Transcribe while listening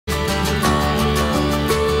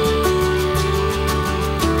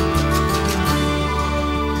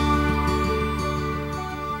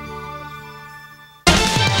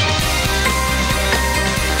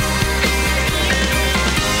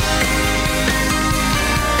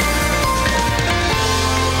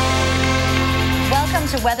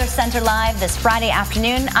Center Live this Friday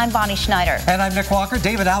afternoon. I'm Bonnie Schneider. And I'm Nick Walker.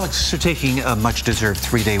 David, Alex are taking a much-deserved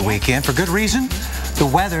three-day weekend for good reason. The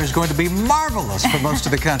weather is going to be marvelous for most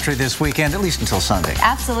of the country this weekend, at least until Sunday.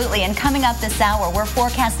 Absolutely. And coming up this hour, we're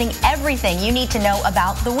forecasting everything you need to know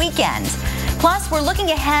about the weekend. Plus, we're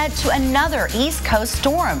looking ahead to another East Coast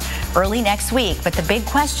storm early next week. But the big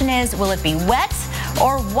question is, will it be wet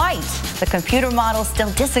or white? The computer models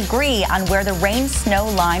still disagree on where the rain-snow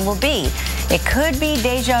line will be. It could be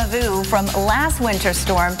deja vu from last winter's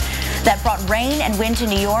storm that brought rain and wind to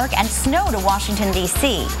New York and snow to Washington,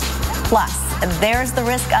 D.C. Plus, there's the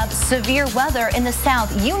risk of severe weather in the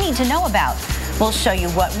South you need to know about. We'll show you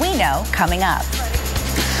what we know coming up.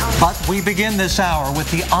 But we begin this hour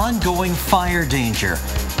with the ongoing fire danger.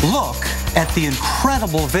 Look at the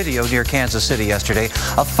incredible video near Kansas City yesterday,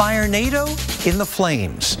 a fire-nado in the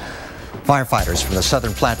flames. Firefighters from the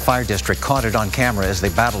Southern Platte Fire District caught it on camera as they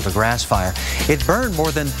battled a grass fire. It burned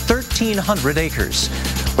more than 1,300 acres.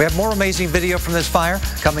 We have more amazing video from this fire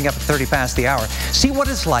coming up at 30 past the hour. See what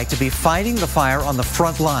it's like to be fighting the fire on the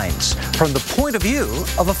front lines from the point of view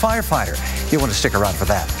of a firefighter. You want to stick around for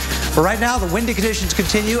that. But right now, the windy conditions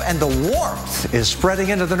continue and the warmth is spreading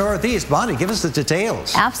into the Northeast. Bonnie, give us the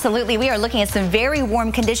details. Absolutely. We are looking at some very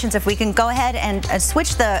warm conditions. If we can go ahead and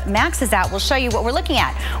switch the maxes out, we'll show you what we're looking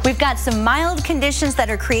at. We've got some mild conditions that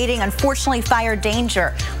are creating, unfortunately, fire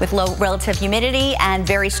danger with low relative humidity and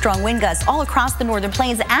very strong wind gusts all across the northern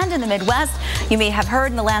plains and in the Midwest. You may have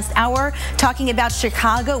heard in the last hour talking about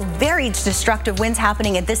Chicago, very destructive winds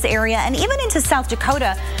happening in this area and even into South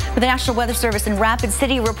Dakota. The National Weather Service in Rapid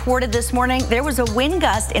City reported this morning there was a wind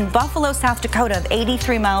gust in Buffalo, South Dakota of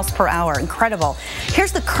 83 miles per hour. Incredible.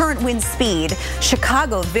 Here's the current wind speed.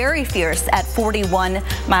 Chicago, very fierce at 41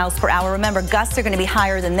 miles per hour. Remember, gusts are going to be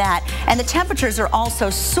higher than that. And the temperatures are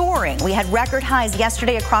also soaring. We had record highs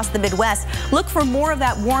yesterday across the Midwest. Look for more of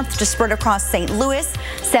that warmth to spread across St. Louis.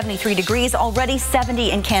 73 degrees, already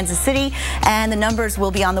 70 in Kansas City, and the numbers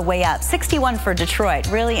will be on the way up. 61 for Detroit,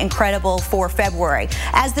 really incredible for February.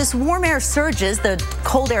 As this warm air surges, the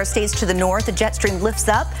cold air stays to the north, the jet stream lifts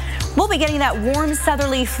up. We'll be getting that warm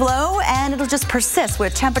southerly flow, and it'll just persist where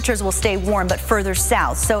temperatures will stay warm, but further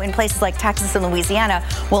south. So in places like Texas and Louisiana,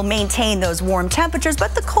 we'll maintain those warm temperatures,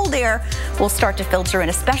 but the cold air will start to filter in,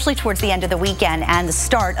 especially towards the end of the weekend and the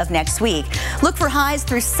start of next week. Look for highs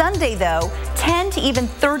through Sunday, though, 10 to even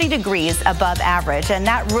 30 degrees above average, and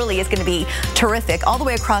that really is going to be terrific all the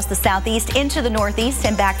way across the southeast into the northeast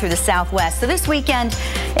and back through the southwest. So this weekend,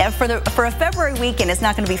 for a February weekend, it's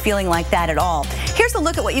not going to be feeling like that at all. Here's a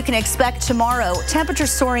look at what you can expect tomorrow.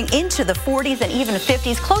 Temperatures soaring into the 40s and even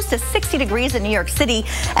 50s, close to 60 degrees in New York City,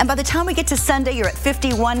 and by the time we get to Sunday, you're at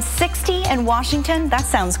 51, 60 in Washington. That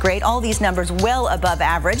sounds great. All these numbers well above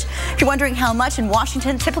average. If you're wondering how much in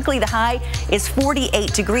Washington, typically the high is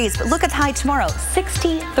 48 degrees, but look at the high tomorrow,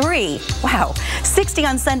 63. Wow. 60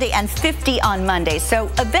 on Sunday and 50 on Monday.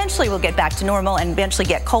 So eventually we'll get back to normal and eventually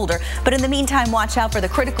get colder. But in the meantime, watch out for the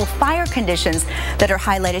critical fire conditions that are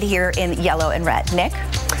highlighted here in yellow and red. Nick?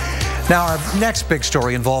 Now, our next big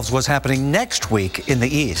story involves what's happening next week in the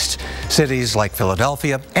east. Cities like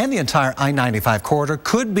Philadelphia and the entire I-95 corridor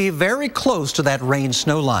could be very close to that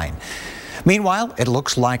rain-snow line. Meanwhile, it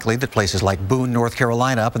looks likely that places like Boone, North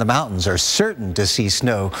Carolina, up in the mountains are certain to see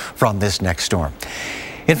snow from this next storm.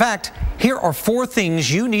 In fact, here are 4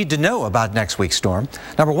 things you need to know about next week's storm.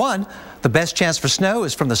 Number 1, the best chance for snow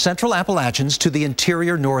is from the central Appalachians to the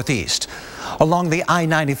interior northeast. Along the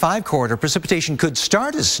I-95 corridor, precipitation could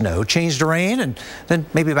start as snow, change to rain, and then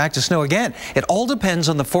maybe back to snow again. It all depends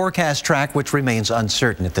on the forecast track, which remains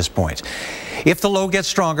uncertain at this point. If the low gets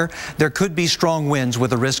stronger, there could be strong winds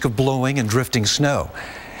with a risk of blowing and drifting snow.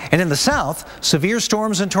 And in the south, severe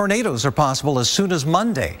storms and tornadoes are possible as soon as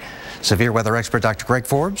Monday. Severe weather expert Dr. Greg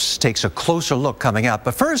Forbes takes a closer look coming up.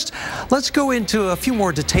 But first, let's go into a few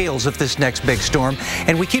more details of this next big storm.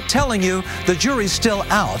 And we keep telling you the jury's still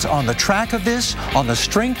out on the track of this, on the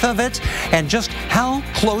strength of it, and just how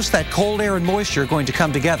close that cold air and moisture are going to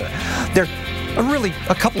come together. There really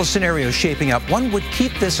a couple of scenarios shaping up. One would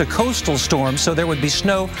keep this a coastal storm, so there would be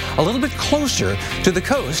snow a little bit closer to the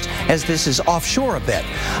coast as this is offshore a bit.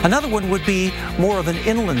 Another one would be more of an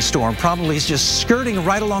inland storm, probably just skirting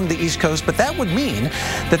right along the east coast, but that would mean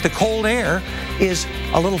that the cold air is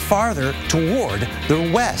a little farther toward the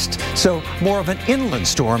west, so more of an inland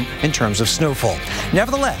storm in terms of snowfall.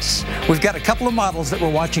 Nevertheless, we've got a couple of models that we're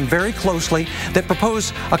watching very closely that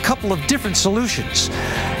propose a couple of different solutions.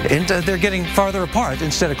 And they're getting farther apart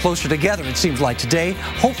instead of closer together, it seems like today.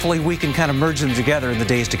 Hopefully we can kind of merge them together in the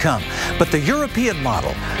days to come. But the European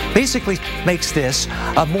model basically makes this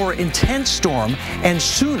a more intense storm and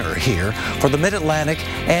sooner here for the mid-Atlantic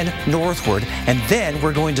and northward. And then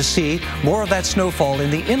we're going to see more of that snowfall in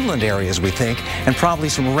the inland areas, we think, and probably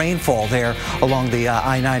some rainfall there along the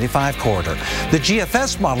I-95 corridor. The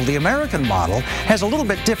GFS model, the American model, has a little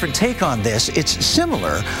bit different take on this. It's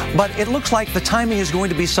similar, but it looks like the timing is going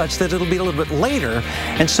to be such that it'll be a little bit later,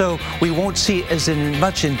 and so we won't see as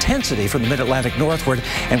much intensity from the mid-Atlantic northward,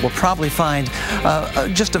 and we'll probably find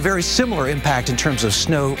just a very similar impact in terms of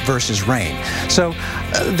snow versus rain. So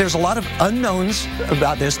there's a lot of unknowns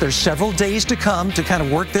about this. There's several days to come to kind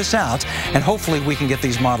of work this out, and hopefully we can get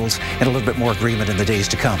these models in a little bit more agreement in the days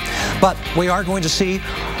to come. But we are going to see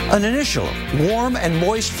an initial warm and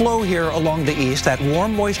moist flow here along the east, that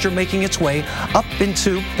warm moisture making its way up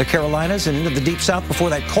into the Carolinas and into the deep south before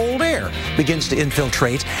that cold air begins to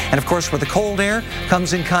infiltrate. And of course, where the cold air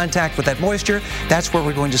comes in contact with that moisture, that's where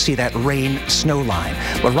we're going to see that rain-snow line.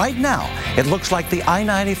 But right now, it looks like the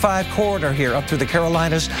I-95 corridor here up through the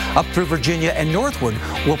Carolinas, up through Virginia and northward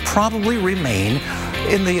will probably remain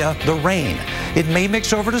in the rain. It may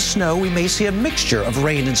mix over to snow. We may see a mixture of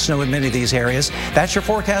rain and snow in many of these areas. That's your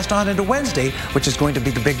forecast on into Wednesday, which is going to be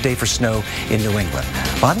the big day for snow in New England.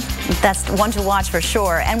 Bonnie? That's one to watch for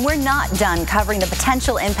sure. And we're not done covering the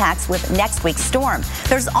potential impacts with next week's storm.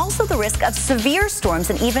 There's also the risk of severe storms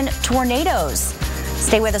and even tornadoes.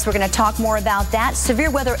 Stay with us. We're going to talk more about that.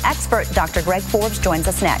 Severe weather expert Dr. Greg Forbes joins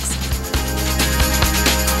us next.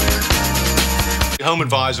 Home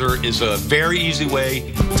Advisor is a very easy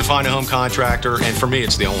way to find a home contractor, and for me,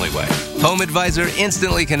 it's the only way. Home Advisor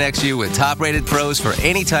instantly connects you with top-rated pros for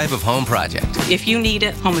any type of home project. If you need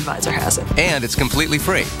it, Home Advisor has it. And it's completely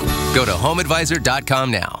free. Go to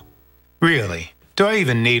homeadvisor.com now. Really? Do I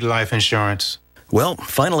even need life insurance? Well,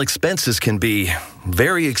 final expenses can be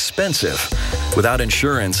very expensive. Without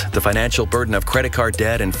insurance, the financial burden of credit card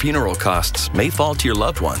debt and funeral costs may fall to your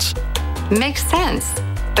loved ones. Makes sense.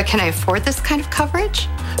 But can I afford this kind of coverage?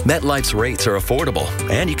 MetLife's rates are affordable,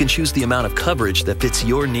 and you can choose the amount of coverage that fits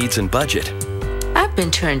your needs and budget. I've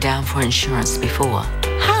been turned down for insurance before.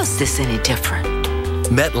 How's this any different?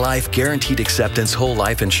 MetLife Guaranteed Acceptance Whole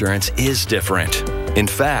Life Insurance is different. In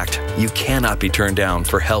fact, you cannot be turned down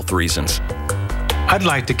for health reasons. I'd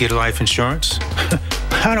like to get life insurance.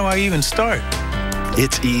 How do I even start?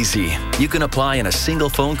 It's easy. You can apply in a single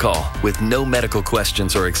phone call with no medical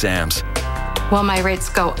questions or exams. Will my rates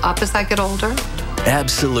go up as I get older?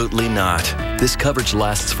 Absolutely not. This coverage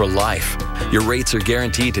lasts for life. Your rates are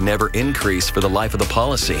guaranteed to never increase for the life of the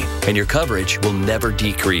policy, and your coverage will never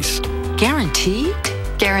decrease. Guaranteed?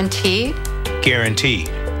 Guaranteed? Guaranteed.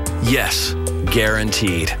 Yes,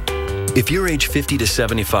 guaranteed. If you're age 50 to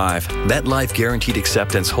 75, MetLife Guaranteed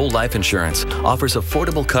Acceptance Whole Life Insurance offers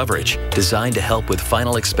affordable coverage designed to help with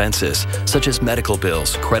final expenses, such as medical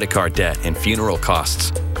bills, credit card debt, and funeral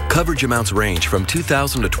costs. Coverage amounts range from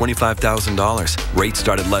 $2,000 to $25,000. Rates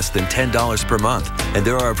start at less than $10 per month, and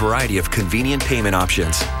there are a variety of convenient payment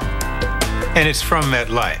options. And it's from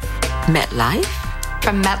MetLife. MetLife?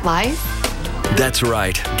 From MetLife? That's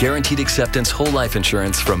right. Guaranteed Acceptance Whole Life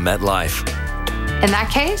Insurance from MetLife. In that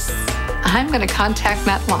case, I'm going to contact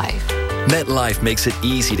MetLife. MetLife makes it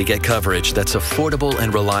easy to get coverage that's affordable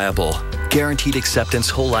and reliable. Guaranteed Acceptance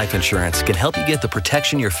Whole Life Insurance can help you get the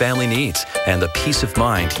protection your family needs and the peace of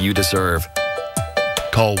mind you deserve.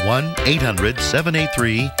 Call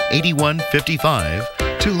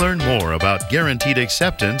 1-800-783-8155 to learn more about Guaranteed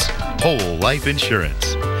Acceptance Whole Life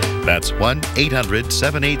Insurance. That's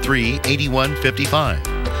 1-800-783-8155.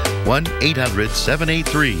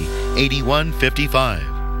 1-800-783-8155.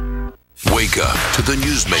 Wake up to the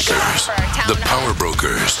newsmakers, the power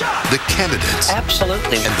brokers, the candidates,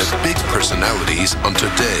 absolutely, and the big personalities on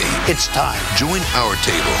today. It's time. Join our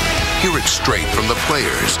table, hear it straight from the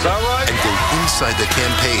players, and go inside the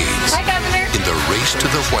campaigns. Hi, Governor. In the race to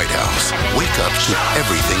the White House, wake up to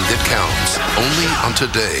everything that counts. Only on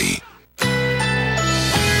Today.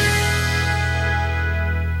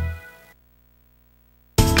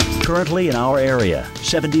 Currently in our area,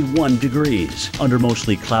 71 degrees under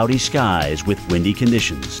mostly cloudy skies with windy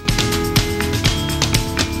conditions.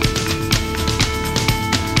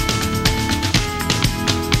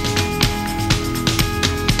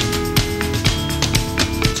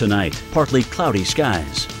 Tonight, partly cloudy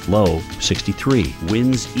skies, low 63,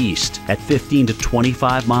 winds east at 15 to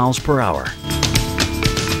 25 miles per hour.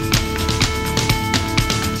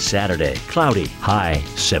 Saturday, cloudy, high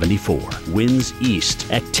 74. Winds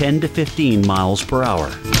east at 10 to 15 miles per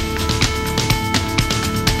hour.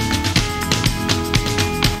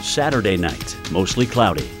 Saturday night, mostly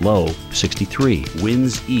cloudy, low 63.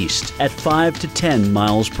 Winds east at 5 to 10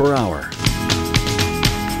 miles per hour.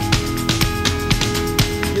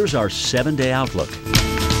 Here's our 7-day outlook.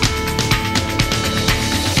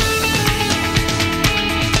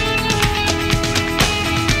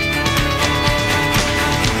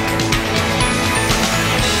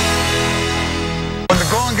 When the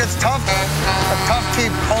going gets tough, the tough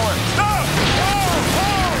keep pulling.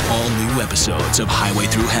 All new episodes of Highway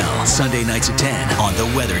Through Hell, Sunday nights at 10 on the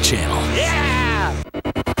Weather Channel. Yeah!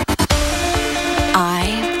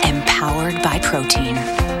 I am powered by protein.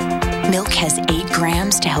 Milk has 8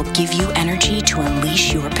 grams to help give you energy to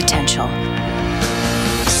unleash your potential.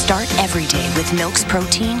 Start every day with Milk's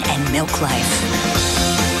protein and Milk Life.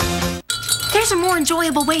 There's a more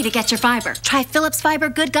enjoyable way to get your fiber. Try Philips Fiber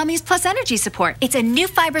Good Gummies Plus Energy Support. It's a new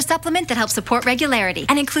fiber supplement that helps support regularity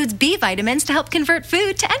and includes B vitamins to help convert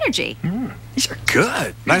food to energy. These are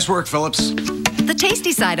good. Nice work, Philips. The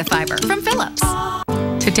tasty side of fiber from Philips.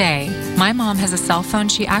 Today, my mom has a cell phone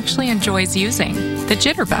she actually enjoys using, the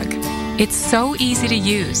Jitterbug. It's so easy to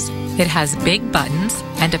use. It has big buttons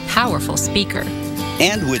and a powerful speaker.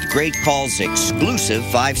 And with Great Call's exclusive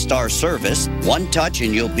 5-star service, one touch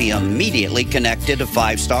and you'll be immediately connected to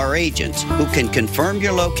 5-star agents who can confirm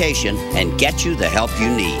your location and get you the help you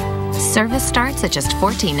need. Service starts at just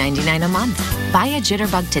 $14.99 a month. Buy a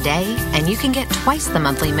Jitterbug today and you can get twice the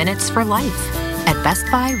monthly minutes for life at Best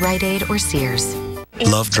Buy, Rite Aid, or Sears.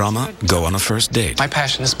 Love drama? Go on a first date. My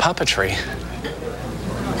passion is puppetry.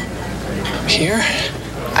 Here?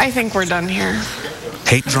 I think we're done here.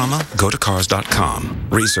 Hate drama? Go to Cars.com.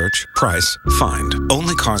 Research, price, find.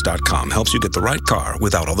 Only Cars.com helps you get the right car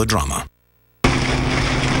without all the drama.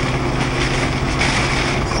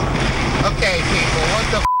 Okay, people,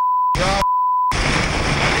 what the y'all?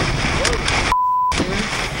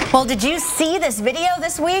 Well, did you see this video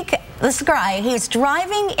this week? This guy, he was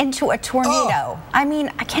driving into a tornado. I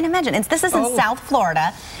mean, I can't imagine. This is in South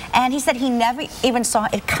Florida, and he said he never even saw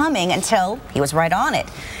it coming until he was right on it.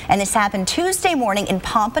 And this happened Tuesday morning in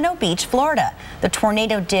Pompano Beach, Florida. The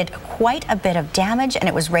tornado did quite a bit of damage, and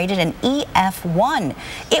it was rated an EF1.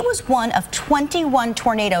 It was one of 21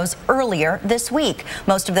 tornadoes earlier this week.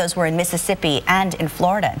 Most of those were in Mississippi and in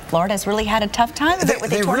Florida. Florida's really had a tough time of it with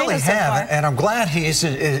the tornadoes. They really have, and I'm glad he's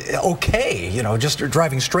okay. You know, just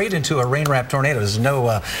driving straight into a rain-wrapped tornado. There's no...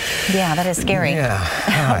 yeah, that is scary. Yeah,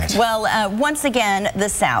 all right. Well, once again, the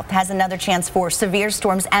South has another chance for severe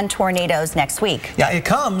storms and tornadoes next week. Yeah, it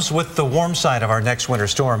comes with the warm side of our next winter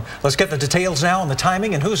storm. Let's get the details now on the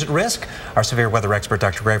timing and who's at risk. Our severe weather expert,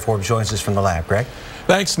 Dr. Greg Forbes, joins us from the lab. Greg?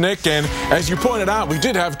 Thanks, Nick. And as you pointed out, we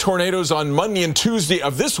did have tornadoes on Monday and Tuesday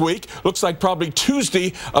of this week. Looks like probably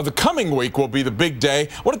Tuesday of the coming week will be the big day.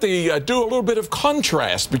 Why don't they do a little bit of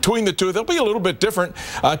contrast between the two? They'll be a little bit different.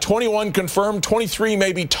 21 confirmed, 23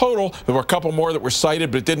 maybe total. There were a couple more that were cited,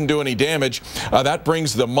 but it didn't do any damage. That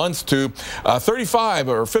brings the month to 35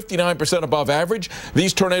 or 59% above average.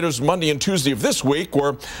 These tornadoes Monday and Tuesday of this week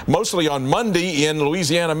were mostly on Monday in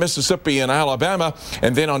Louisiana, Mississippi, and Alabama,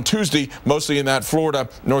 and then on Tuesday mostly in that Florida,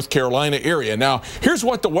 North Carolina area. Now, here's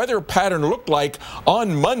what the weather pattern looked like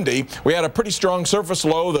on Monday. We had a pretty strong surface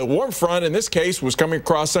low. The warm front in this case was coming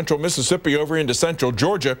across central Mississippi over into central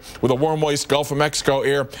Georgia with a warm moist Gulf of Mexico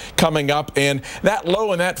air coming up, and that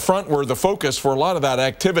low and that front were the focus for a lot of that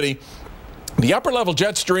activity. The upper level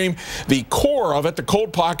jet stream, the core of it, the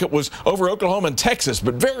cold pocket, was over Oklahoma and Texas,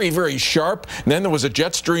 but very, very sharp. And then there was a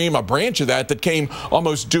jet stream, a branch of that came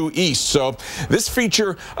almost due east. So this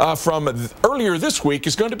feature from earlier this week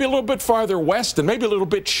is going to be a little bit farther west and maybe a little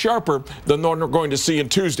bit sharper than what we're going to see in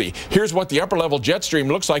Tuesday. Here's what the upper level jet stream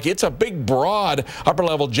looks like. It's a big, broad upper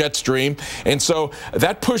level jet stream. And so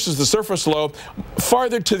that pushes the surface low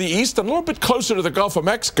farther to the east and a little bit closer to the Gulf of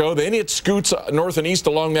Mexico. Then it scoots north and east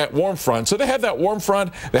along that warm front. So they have that warm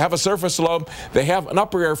front, they have a surface low, they have an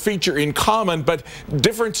upper air feature in common, but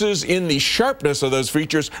differences in the sharpness of those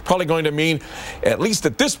features probably going to mean, at least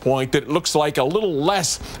at this point, that it looks like a little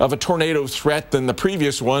less of a tornado threat than the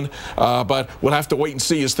previous one, but we'll have to wait and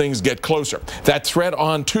see as things get closer. That threat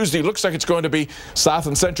on Tuesday looks like it's going to be south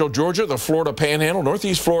and central Georgia, the Florida Panhandle,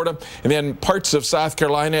 northeast Florida, and then parts of South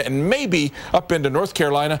Carolina and maybe up into North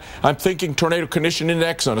Carolina. I'm thinking tornado condition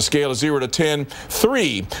index on a scale of 0 to 10,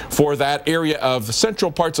 3 for that area of the central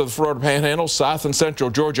parts of the Florida Panhandle, south and central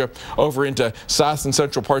Georgia, over into south and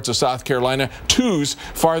central parts of South Carolina, 2s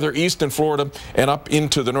farther east in Florida and up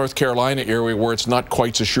into the North Carolina area where it's not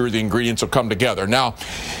quite so sure the ingredients will come together. Now,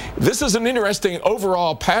 this is an interesting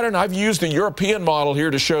overall pattern. I've used the European model here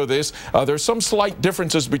to show this. There's some slight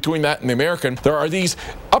differences between that and the American. There are these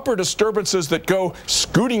upper disturbances that go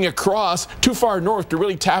scooting across too far north to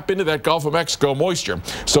really tap into that Gulf of Mexico moisture.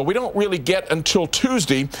 So we don't really get until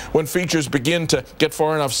Tuesday when features begin to get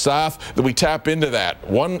far enough south that we tap into that.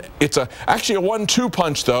 It's actually a 1-2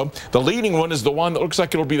 punch, though. The leading one is the one that looks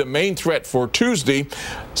like it'll be the main threat for Tuesday.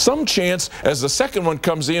 Some chance as the second one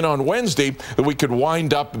comes in on Wednesday that we could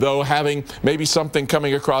wind up, though, having maybe something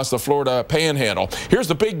coming across the Florida Panhandle. Here's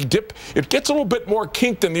the big dip. It gets a little bit more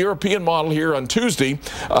kinked than the European model here on Tuesday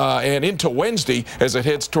and into Wednesday as it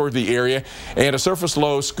heads toward the area, and a surface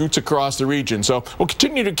low scoots across the region. So we'll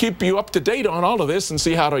continue to keep you up to date on all of this and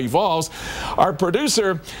see how it evolves. Our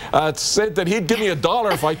producer said that he'd give me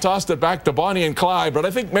 $1 if I tossed it back to Bonnie and Clyde, but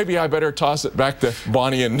I think maybe I better toss it back to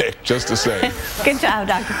Bonnie and Nick just to say. Good job,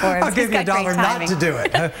 Dr. Forbes. I'll give you $1 not to do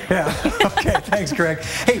it. Yeah. Okay, thanks, Greg.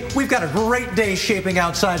 Hey, we've got a great day shaping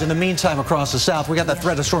outside in the meantime across the south. We got that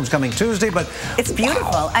threat of storms coming Tuesday, but it's beautiful.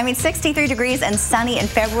 Wow. I mean, 63 degrees and sunny in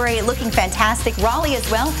February, looking fantastic. Raleigh as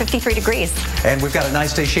well, 53 degrees. And we've got a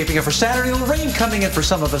nice day shaping up for Saturday. A little rain coming in for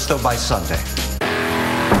some of us, though, by Sunday.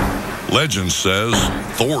 Legend says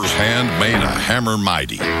Thor's hand made a hammer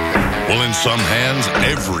mighty. Well, in some hands,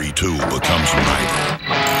 every tool becomes mighty.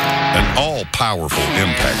 An all-powerful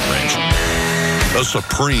impact wrench. A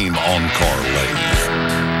supreme on-car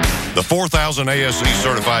lathe. The 4,000 ASE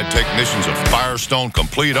certified technicians of Firestone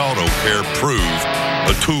Complete Auto Care prove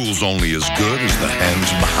a tool's only as good as the hands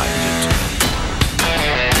behind it.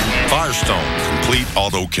 Firestone Complete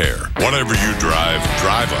Auto Care. Whatever you drive,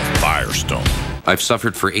 drive a Firestone. I've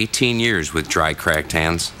suffered for 18 years with dry, cracked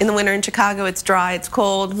hands. In the winter in Chicago, it's dry, it's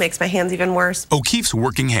cold, makes my hands even worse. O'Keeffe's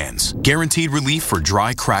Working Hands. Guaranteed relief for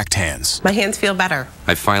dry, cracked hands. My hands feel better.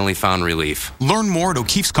 I finally found relief. Learn more at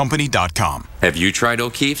O'Keeffe'sCompany.com. Have you tried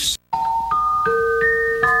O'Keeffe's?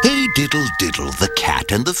 Hey, diddle, diddle, the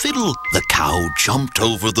cat and the fiddle. The cow jumped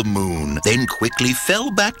over the moon, then quickly fell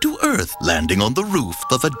back to earth, landing on the roof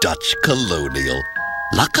of a Dutch colonial.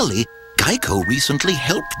 Luckily, Geico recently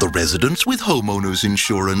helped the residents with homeowners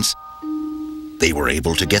insurance. They were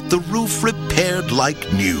able to get the roof repaired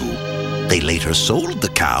like new. They later sold the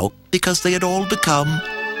cow because they had all become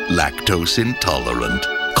lactose intolerant.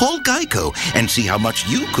 Call Geico and see how much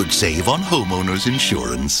you could save on homeowners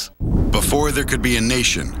insurance. Before there could be a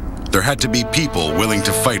nation, there had to be people willing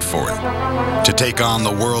to fight for it, to take on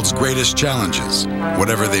the world's greatest challenges,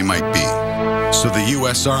 whatever they might be. So the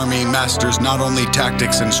U.S. Army masters not only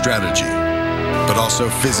tactics and strategy, but also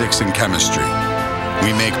physics and chemistry.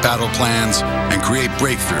 We make battle plans and create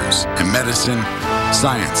breakthroughs in medicine,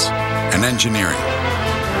 science, and engineering.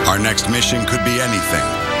 Our next mission could be anything,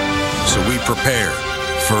 so we prepare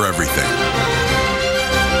for everything.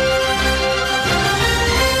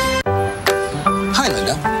 Hi,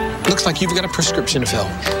 Linda. Looks like you've got a prescription to fill.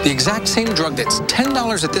 The exact same drug that's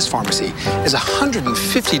 $10 at this pharmacy is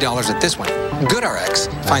 $150 at this one. GoodRx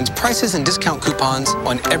finds prices and discount coupons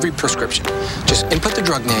on every prescription. Just input the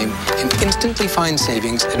drug name and instantly find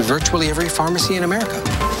savings at virtually every pharmacy in America.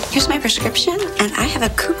 Here's my prescription, and I have a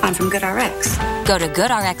coupon from GoodRx. Go to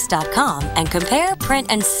GoodRx.com and compare,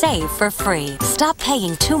 print, and save for free. Stop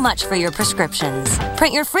paying too much for your prescriptions.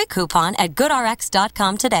 Print your free coupon at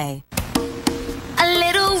GoodRx.com today. A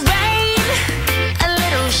little rain, a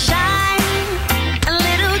little shine, a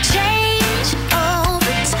little change all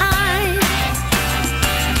the time.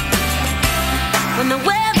 When the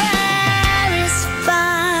weather is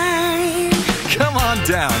fine. Come on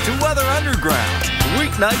down to Weather Underground,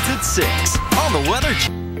 weeknights at 6 on the Weather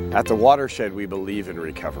Channel. At the Watershed, we believe in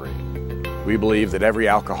recovery. We believe that every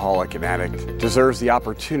alcoholic and addict deserves the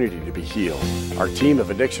opportunity to be healed. Our team of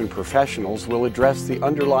addiction professionals will address the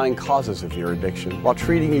underlying causes of your addiction while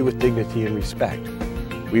treating you with dignity and respect.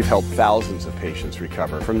 We've helped thousands of patients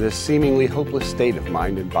recover from this seemingly hopeless state of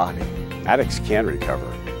mind and body. Addicts can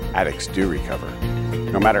recover. Addicts do recover.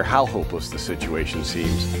 No matter how hopeless the situation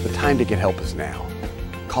seems, the time to get help is now.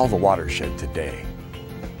 Call the Watershed today.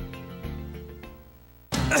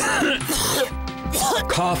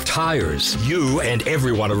 Cough tires you and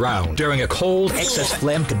everyone around. During a cold, excess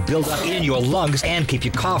phlegm can build up in your lungs and keep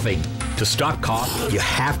you coughing. To stop cough, you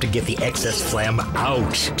have to get the excess phlegm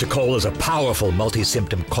out. Tocol is a powerful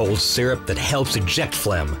multi-symptom cold syrup that helps eject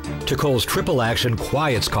phlegm. Tocol's triple action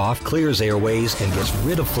quiets cough, clears airways, and gets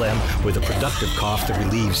rid of phlegm with a productive cough that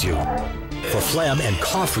relieves you. For phlegm and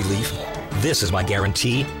cough relief, this is my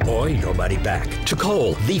guarantee, or your money back.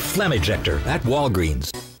 Tocol, the phlegm ejector at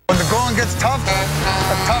Walgreens. When the going gets tough,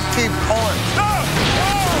 the tough keep pulling.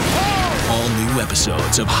 All new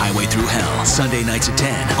episodes of Highway Through Hell, Sunday nights at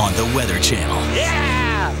 10 on the Weather Channel.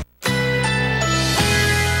 Yeah!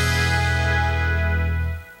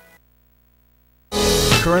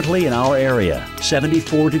 Currently in our area,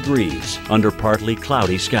 74 degrees under partly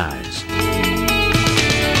cloudy skies.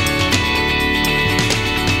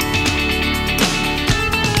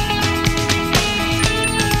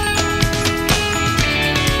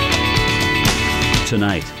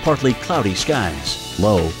 Tonight, partly cloudy skies,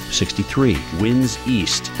 low 63, winds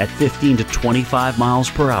east at 15 to 25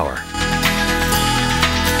 miles per hour.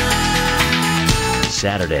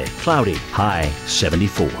 Saturday, cloudy, high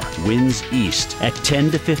 74, winds east at 10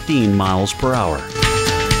 to 15 miles per hour.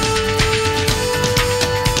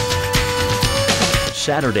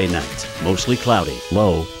 Saturday night, mostly cloudy,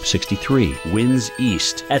 low 63, winds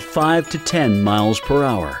east at 5 to 10 miles per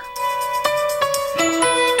hour.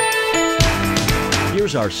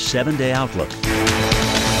 Here's our 7-day outlook.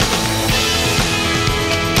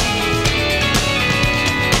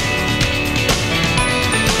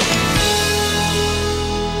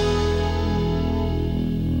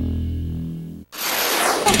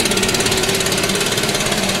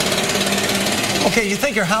 Okay, you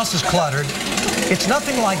think your house is cluttered. It's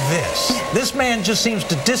nothing like this. This man just seems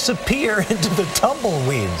to disappear into the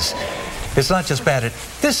tumbleweeds. It's not just bad at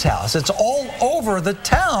this house, it's all over the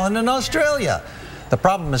town in Australia. The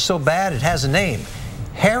problem is so bad it has a name,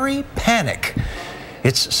 Hairy Panic.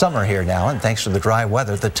 It's summer here now, and thanks to the dry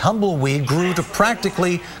weather, the tumbleweed grew to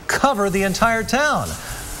practically cover the entire town.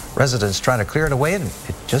 Residents trying to clear it away, and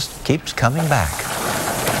it just keeps coming back.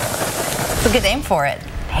 It's a good name for it.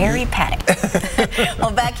 Hairy Panic.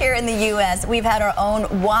 Well, back here in the U.S., we've had our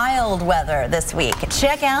own wild weather this week.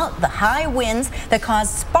 Check out the high winds that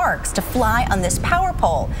caused sparks to fly on this power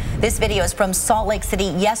pole. This video is from Salt Lake City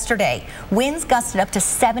yesterday. Winds gusted up to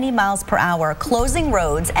 70 miles per hour, closing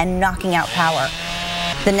roads and knocking out power.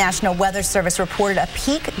 The National Weather Service reported a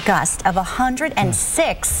peak gust of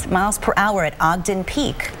 106 miles per hour at Ogden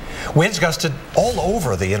Peak. Winds gusted all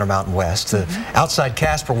over the Intermountain West. Outside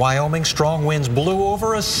Casper, Wyoming, strong winds blew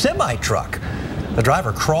over a semi-truck. The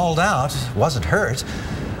driver crawled out, wasn't hurt.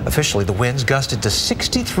 Officially, the winds gusted to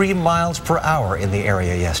 63 miles per hour in the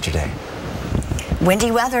area yesterday.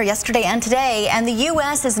 Windy weather yesterday and today, and the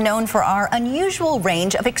U.S. is known for our unusual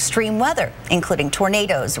range of extreme weather, including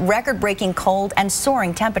tornadoes, record-breaking cold, and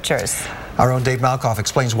soaring temperatures. Our own Dave Malkoff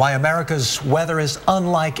explains why America's weather is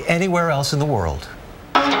unlike anywhere else in the world.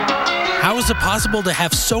 How is it possible to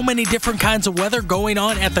have so many different kinds of weather going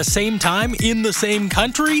on at the same time in the same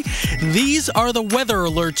country? These are the weather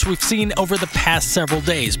alerts we've seen over the past several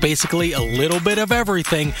days. Basically, a little bit of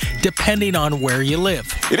everything, depending on where you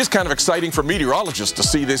live. It is kind of exciting for meteorologists to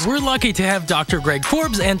see this. We're lucky to have Dr. Greg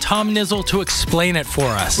Forbes and Tom Nizzle to explain it for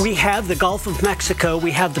us. We have the Gulf of Mexico,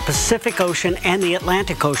 we have the Pacific Ocean, and the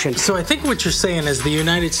Atlantic Ocean. So I think what you're saying is the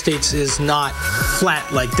United States is not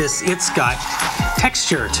flat like this. It's got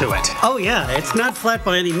texture to it. Oh yeah, it's not flat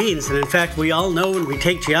by any means, and in fact we all know when we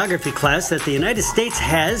take geography class that the United States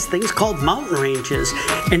has things called mountain ranges,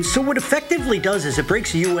 and so what effectively does is it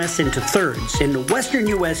breaks the U.S. into thirds. In the western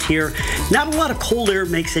U.S. here, not a lot of cold air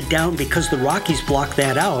makes it down because the Rockies block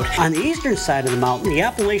that out. On the eastern side of the mountain, the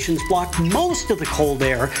Appalachians block most of the cold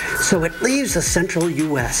air, so it leaves the central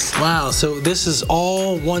U.S. Wow, so this is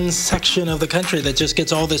all one section of the country that just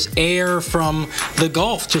gets all this air from the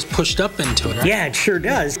Gulf just pushed up into it, right? Yeah, it sure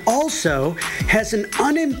does. Also, has an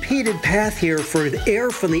unimpeded path here for the air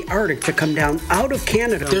from the Arctic to come down out of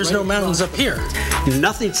Canada. There's no mountains up here.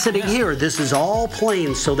 Nothing sitting here. This is all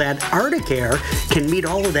plains, so that Arctic air can meet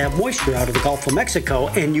all of that moisture out of the Gulf of Mexico,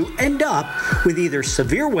 and you end up with either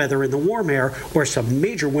severe weather in the warm air or some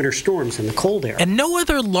major winter storms in the cold air. And no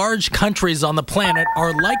other large countries on the planet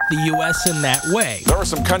are like the U.S. in that way. There are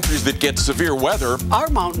some countries that get severe weather. Our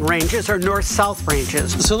mountain ranges are north-south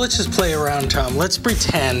ranges. So let's just play around, Tom. Let's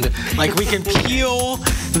pretend like we can peel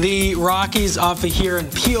the Rockies off of here and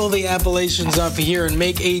peel the Appalachians off of here and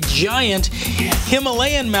make a giant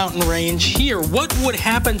Himalayan mountain range here. What would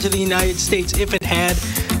happen to the United States if it had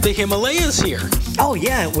the Himalayas here? Oh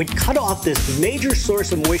yeah, it would cut off this major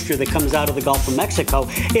source of moisture that comes out of the Gulf of Mexico.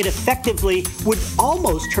 It effectively would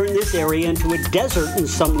almost turn this area into a desert in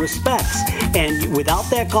some respects. And without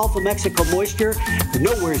that Gulf of Mexico moisture,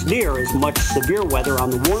 nowhere near as much severe weather on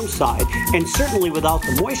the warm side. And certainly without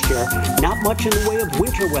the moisture, not much in the way of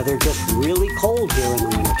winter weather, just really cold here in the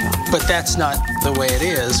wintertime. But that's not the way it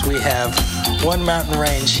is. We have one mountain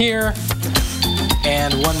range here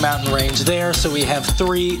and one mountain range there, so we have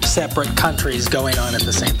three separate countries going on at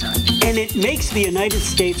the same time. And it makes the United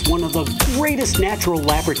States one of the greatest natural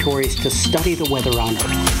laboratories to study the weather on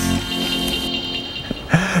Earth.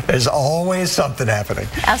 There's always something happening.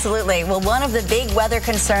 Absolutely. Well, one of the big weather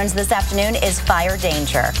concerns this afternoon is fire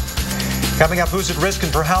danger. Coming up, who's at risk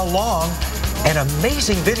and for how long? An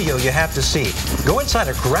amazing video you have to see. Go inside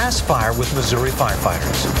a grass fire with Missouri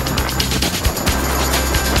firefighters.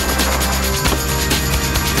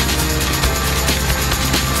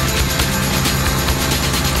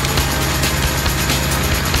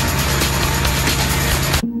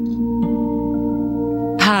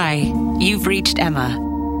 Hi, you've reached Emma.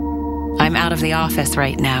 I'm out of the office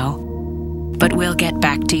right now, but we'll get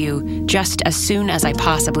back to you just as soon as I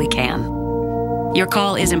possibly can. Your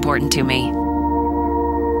call is important to me.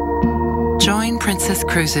 Join Princess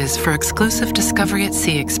Cruises for exclusive Discovery at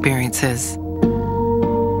Sea experiences.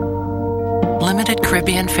 Limited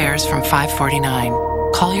Caribbean fares from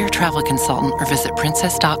 $549. Call your travel consultant or visit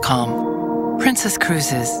princess.com. Princess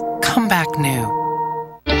Cruises, come back new.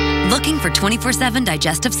 Looking for 24/7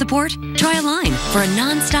 digestive support? Try Align for a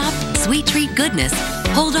non-stop, sweet treat goodness.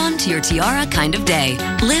 Hold on to your tiara kind of day.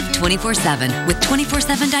 Live 24/7 with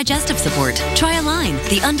 24/7 digestive support. Try Align,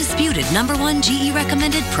 the undisputed #1 GE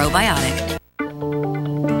recommended probiotic.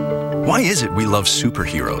 Why is it we love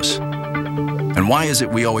superheroes? And why is it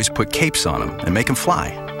we always put capes on them and make them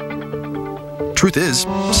fly? Truth is,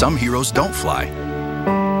 some heroes don't fly.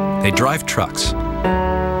 They drive trucks.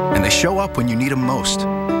 And they show up when you need them most.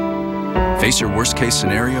 Face your worst case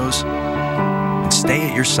scenarios and stay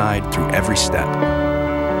at your side through every step.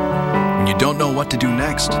 When you don't know what to do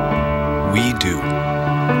next, we do.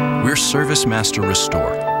 We're Service Master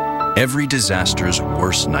Restore, every disaster's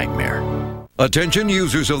worst nightmare. Attention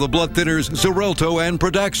users of the blood thinners Xarelto and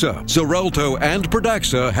Pradaxa. Xarelto and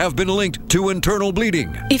Pradaxa have been linked to internal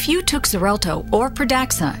bleeding. If you took Xarelto or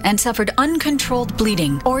Pradaxa and suffered uncontrolled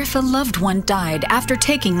bleeding, or if a loved one died after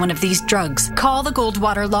taking one of these drugs, call the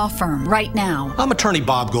Goldwater Law Firm right now. I'm attorney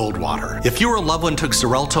Bob Goldwater. If you or a loved one took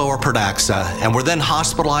Xarelto or Pradaxa and were then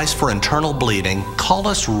hospitalized for internal bleeding, call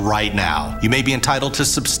us right now. You may be entitled to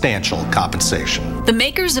substantial compensation. The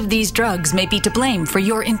makers of these drugs may be to blame for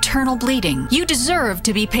your internal bleeding. You deserve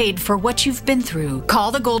to be paid for what you've been through.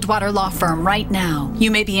 Call the Goldwater Law Firm right now.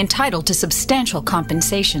 You may be entitled to substantial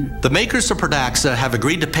compensation. The makers of Pradaxa have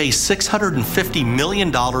agreed to pay $650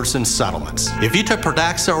 million in settlements. If you took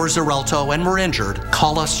Pradaxa or Xarelto and were injured,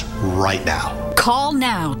 call us right now. Call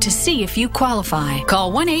now to see if you qualify.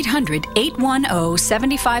 Call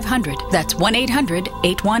 1-800-810-7500. That's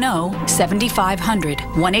 1-800-810-7500.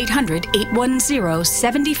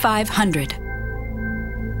 1-800-810-7500.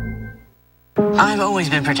 I've always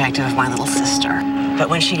been protective of my little sister. But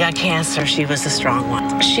when she got cancer, she was the strong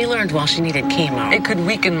one. She learned while she needed chemo, it could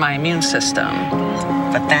weaken my immune system.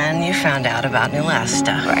 But then you found out about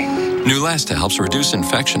Neulasta. Right. Neulasta helps reduce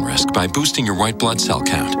infection risk by boosting your white blood cell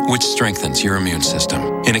count, which strengthens your immune system.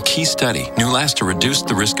 In a key study, Neulasta reduced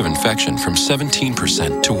the risk of infection from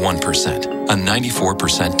 17% to 1%, a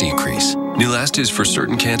 94% decrease. Neulasta is for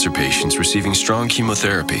certain cancer patients receiving strong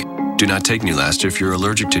chemotherapy. Do not take Neulasta if you're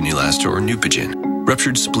allergic to Neulasta or Neupogen.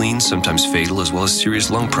 Ruptured spleens, sometimes fatal, as well as serious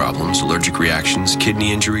lung problems, allergic reactions,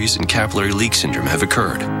 kidney injuries, and capillary leak syndrome have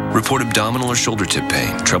occurred. Report abdominal or shoulder tip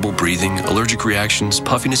pain, trouble breathing, allergic reactions,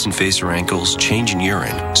 puffiness in face or ankles, change in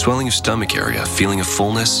urine, swelling of stomach area, feeling of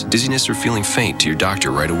fullness, dizziness, or feeling faint to your doctor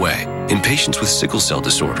right away. In patients with sickle cell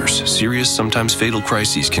disorders, serious, sometimes fatal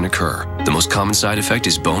crises can occur. The most common side effect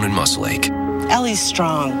is bone and muscle ache. Ellie's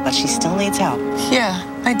strong, but she still needs help. Yeah,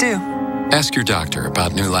 I do. Ask your doctor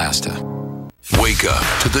about Neulasta. Wake up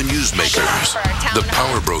to the newsmakers, the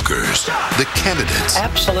power brokers, the candidates,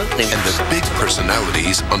 absolutely, and the big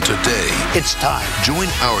personalities on Today. It's time. Join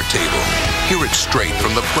our table, hear it straight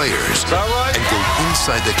from the players, and go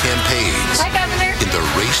inside the campaigns. Hi, Governor. In the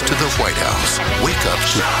race to the White House, wake up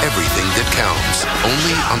to everything that counts.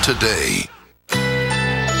 Only on Today.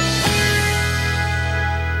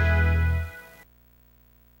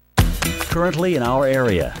 Currently in our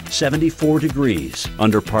area, 74 degrees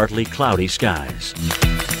under partly cloudy skies.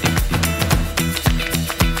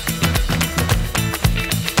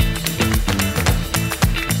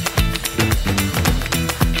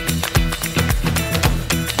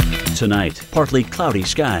 Tonight, partly cloudy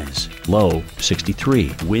skies, low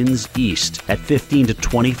 63, winds east at 15 to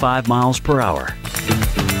 25 miles per hour.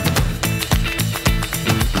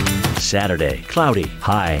 Saturday, cloudy,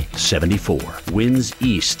 high 74. Winds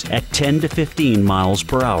east at 10 to 15 miles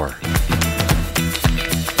per hour.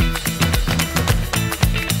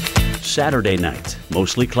 Saturday night,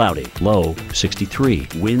 mostly cloudy, low 63.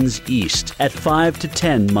 Winds east at 5 to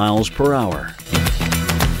 10 miles per hour.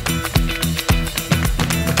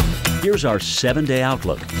 Here's our 7-day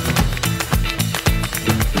outlook.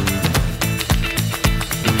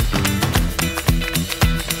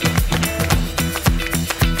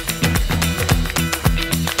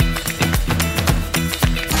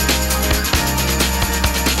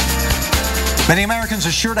 Many Americans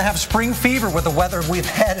are sure to have spring fever with the weather we've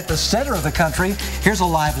had at the center of the country. Here's a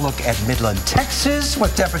live look at Midland, Texas,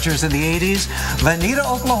 with temperatures in the 80s. Veneta,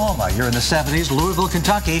 Oklahoma, you're in the 70s. Louisville,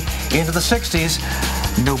 Kentucky, into the 60s.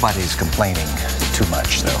 Nobody's complaining too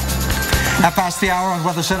much, though. Half past the hour on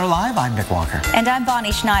Weather Center Live, I'm Nick Walker. And I'm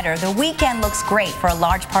Bonnie Schneider. The weekend looks great for a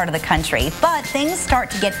large part of the country, but things start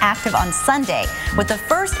to get active on Sunday with the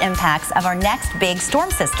first impacts of our next big storm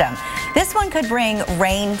system. This one could bring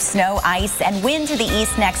rain, snow, ice, and wind to the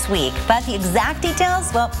east next week, but the exact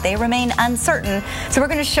details, well, they remain uncertain, so we're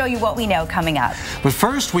going to show you what we know coming up. But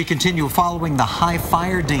first, we continue following the high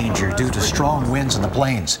fire danger due to strong winds in the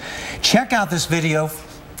plains. Check out this video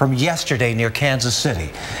from yesterday near Kansas City.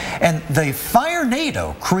 And the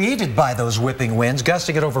fire-nado created by those whipping winds,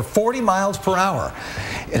 gusting at over 40 miles per hour.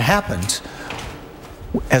 It happened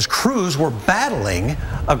as crews were battling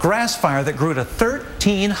a grass fire that grew to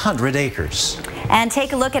 1,300 acres. And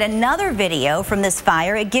take a look at another video from this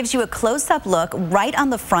fire. It gives you a close-up look right on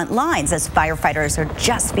the front lines as firefighters are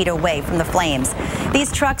just feet away from the flames.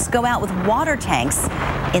 These trucks go out with water tanks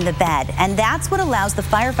in the bed, and that's what allows the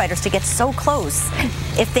firefighters to get so close.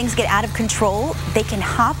 If things get out of control, they can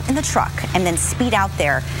hop in the truck and then speed out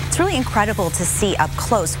there. It's really incredible to see up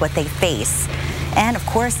close what they face. And of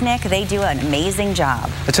course, Nick, they do an amazing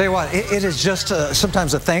job. I tell you what, it is just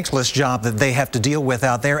sometimes a thankless job that they have to deal with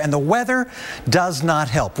out there, and the weather does not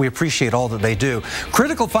help. We appreciate all that they do.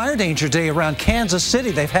 Critical fire danger day around Kansas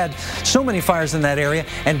City. They've had so many fires in that area,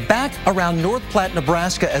 and back around North Platte,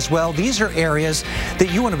 Nebraska as well. These are areas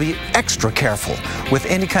that you want to be extra careful with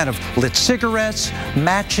any kind of lit cigarettes,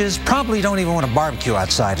 matches. Probably don't even want to barbecue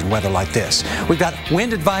outside in weather like this. We've got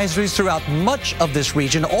wind advisories throughout much of this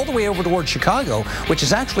region, all the way over towards Chicago, which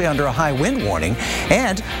is actually under a high wind warning.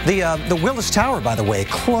 And the Willis Tower, by the way,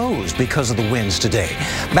 closed because of the winds today.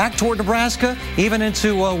 Back toward Nebraska, even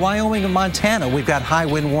into Wyoming and Montana, we've got high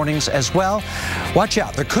wind warnings as well. Watch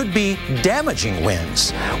out. There could be damaging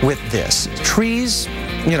winds with this. Trees,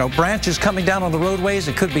 you know, branches coming down on the roadways.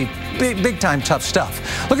 It could be big time tough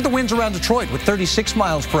stuff. Look at the winds around Detroit with 36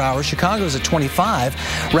 miles per hour. Chicago's at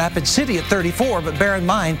 25. Rapid City at 34. But bear in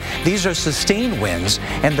mind, these are sustained winds,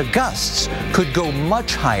 and the gusts could go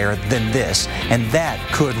much higher than this, and that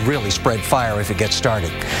could really spread fire if it gets started.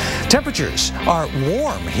 Temperatures are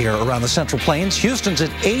warm here around the Central Plains. Houston's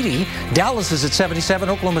at 80. Dallas is at 77.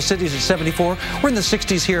 Oklahoma City's at 74. We're in the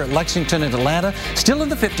 60s here at Lexington and Atlanta. Still in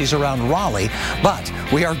the 50s around Raleigh. But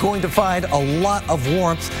we are going to find a lot of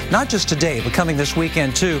warmth, not just today, but coming this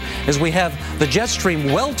weekend too, as we have the jet stream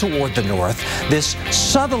well toward the north. This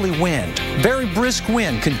southerly wind, very brisk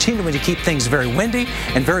wind, continuing to keep things very windy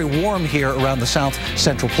and very warm here around the south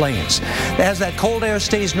central plains. As that cold air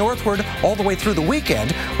stays northward all the way through the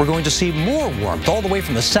weekend, we're going to see more warmth all the way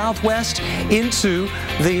from the southwest into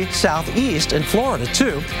the southeast and Florida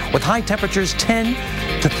too, with high temperatures 10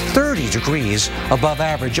 to 30 degrees above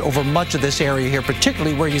average over much of this area here,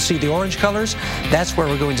 particularly where you see the orange colors. That's where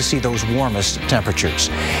we're going to see those warmest temperatures.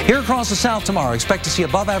 Here across the south tomorrow, expect to see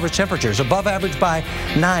above average temperatures, above average by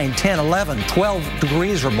 9, 10, 11, 12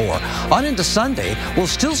 degrees or more. On into Sunday, we'll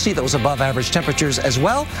still see those above average temperatures as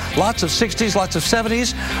well. Lots of 60s, lots of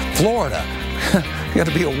 70s. Florida. Going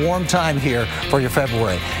to be a warm time here for your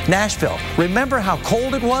February. Nashville, remember how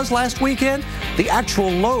cold it was last weekend? The actual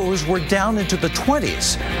lows were down into the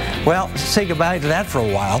 20s. Well, say goodbye to that for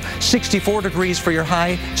a while. 64 degrees for your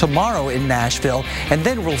high tomorrow in Nashville, and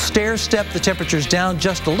then we'll stair-step the temperatures down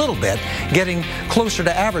just a little bit, getting closer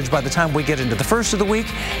to average by the time we get into the first of the week,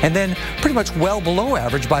 and then pretty much well below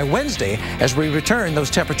average by Wednesday as we return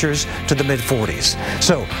those temperatures to the mid-40s.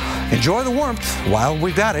 So enjoy the warmth while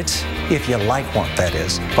we've got it, if you like warmth, that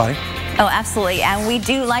is. Bonnie? Oh, absolutely. And we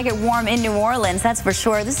do like it warm in New Orleans, that's for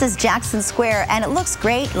sure. This is Jackson Square, and it looks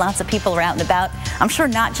great. Lots of people are out and about. I'm sure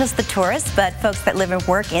not just the tourists, but folks that live and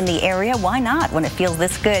work in the area. Why not? When it feels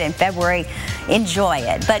this good in February, enjoy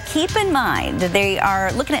it. But keep in mind, they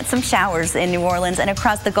are looking at some showers in New Orleans and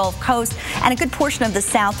across the Gulf Coast and a good portion of the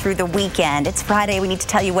south through the weekend. It's Friday. We need to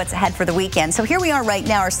tell you what's ahead for the weekend. So here we are right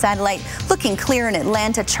now, our satellite looking clear in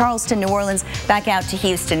Atlanta, Charleston, New Orleans, back out to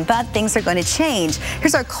Houston. But things are going to change.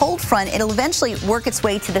 Here's our cold front. It'll eventually work its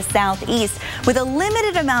way to the southeast with a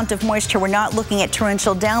limited amount of moisture. We're not looking at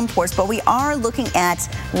torrential downpours, but we are looking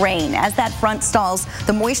at rain. As that front stalls,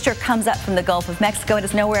 the moisture comes up from the Gulf of Mexico. It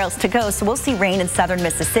has nowhere else to go, so we'll see rain in southern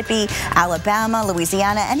Mississippi, Alabama,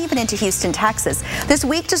 Louisiana, and even into Houston, Texas. This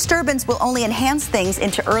weak disturbance will only enhance things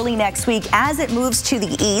into early next week as it moves to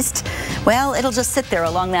the east. Well, it'll just sit there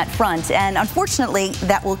along that front, and unfortunately,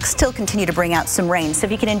 that will still continue to bring out some rain. So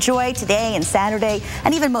if you can enjoy today and Saturday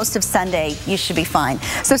and even most of Sunday, you should be fine.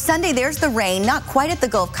 So Sunday, there's the rain, not quite at the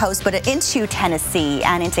Gulf Coast, but into Tennessee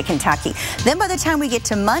and into Kentucky. Then by the time we get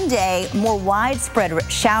to Monday, more widespread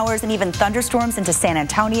showers and even thunderstorms into San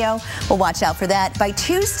Antonio. We'll watch out for that. By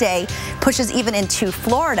Tuesday, pushes even into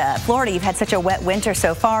Florida. Florida, you've had such a wet winter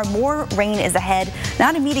so far. More rain is ahead,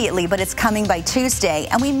 not immediately, but it's coming by Tuesday.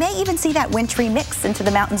 And we may even see that wintry mix into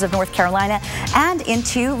the mountains of North Carolina and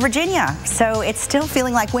into Virginia. So it's still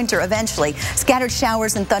feeling like winter eventually. Scattered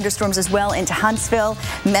showers and thunderstorms as well into Huntsville,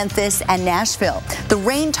 Memphis, and Nashville. The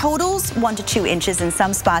rain totals 1 to 2 inches in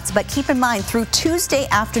some spots, but keep in mind through Tuesday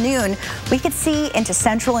afternoon, we could see into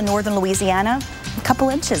central and northern Louisiana a couple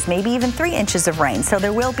inches, maybe even 3 inches of rain. So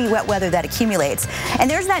there will be wet weather that accumulates. And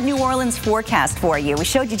there's that New Orleans forecast for you. We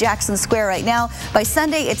showed you Jackson Square right now. By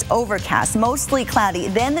Sunday, it's overcast, mostly cloudy.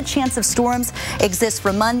 Then the chance of storms exists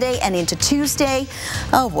for Monday and into Tuesday.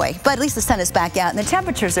 Oh boy, but at least the sun is back out and the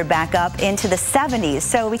temperatures are back up into the 70s.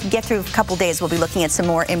 So we can get through a couple days. We'll be looking at some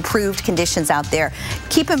more improved conditions out there.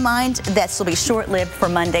 Keep in mind that this will be short-lived for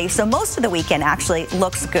Monday. So most of the weekend actually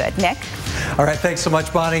looks good. Nick? All right, thanks so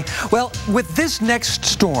much, Bonnie. Well, with this next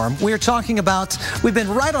storm, we're talking about, we've been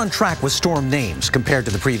right on track with storm names compared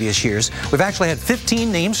to the previous years. We've actually had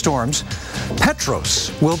 15 named storms.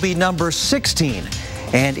 Petros will be number 16,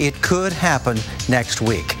 and it could happen next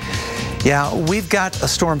week. Yeah, we've got a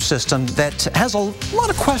storm system that has a lot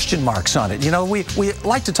of question marks on it. You know, we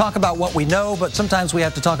like to talk about what we know, but sometimes we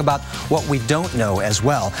have to talk about what we don't know as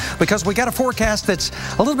well, because we got a forecast that's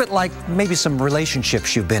a little bit like maybe some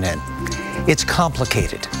relationships you've been in. It's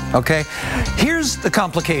complicated, okay? Here's the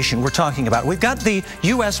complication we're talking about. We've got the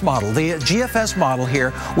U.S. model, the GFS model here,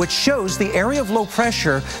 which shows the area of low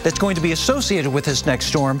pressure that's going to be associated with this next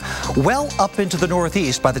storm well up into the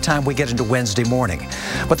northeast by the time we get into Wednesday morning.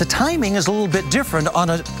 But the timing is a little bit different on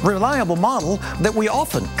a reliable model that we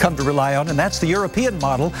often come to rely on, and that's the European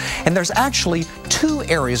model. And there's actually 2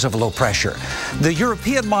 areas of low pressure. The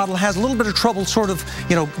European model has a little bit of trouble sort of,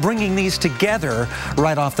 bringing these together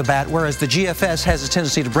right off the bat, whereas the GFS has a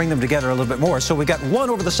tendency to bring them together a little bit more. So we've got one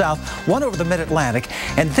over the south, one over the mid-Atlantic,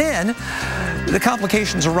 and then the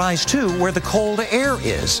complications arise too where the cold air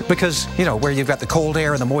is, because, where you've got the cold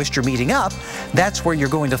air and the moisture meeting up, that's where you're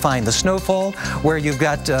going to find the snowfall. Where you've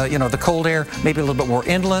got, the cold air maybe a little bit more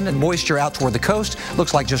inland and moisture out toward the coast,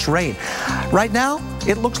 looks like just rain. Right now,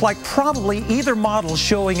 it looks like probably either model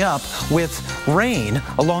showing up with rain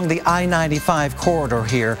along the I-95 corridor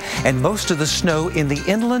here, and most of the snow in the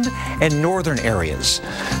inland and northern areas.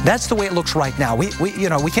 That's the way it looks right now. We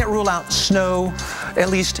can't rule out snow, at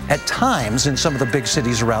least at times, in some of the big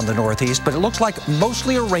cities around the Northeast, but it looks like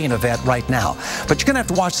mostly a rain event right now. But you're going to have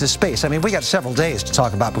to watch this space. I mean, we got several days to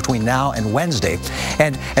talk about between now and Wednesday.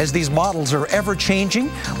 And as these models are ever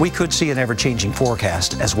changing, we could see an ever-changing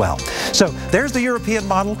forecast as well. So there's the European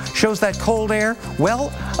model, shows that cold air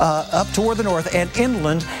well up toward the north and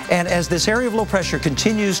inland. And as this area of low pressure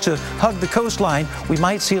continues to hug the coastline, we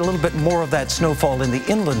might see a little bit more of that snowfall in the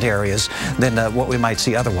inland areas than what we might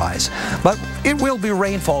see otherwise. But it will be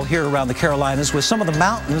rainfall here around the Carolinas, with some of the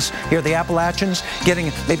mountains here, the Appalachians,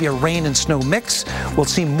 getting maybe a rain and snow mix. We'll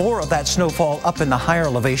see more of that snowfall up in the higher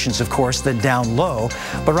elevations, of course, than down low.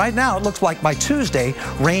 But right now, it looks like by Tuesday,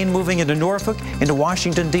 rain moving into Norfolk, into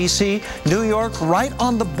Washington, D.C., New York, right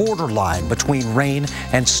on the borderline between rain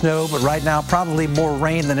and snow. But right now, probably more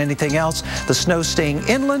rain than anything else. The snow staying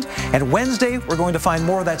inland. And Wednesday, we're going to find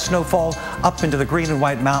more of that snowfall up into the Green and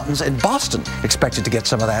White Mountains, and Boston expected to get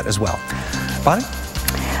some of that as well. Bonnie?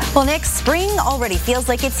 Well, Nick, spring already feels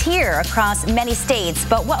like it's here across many states,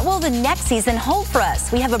 but what will the next season hold for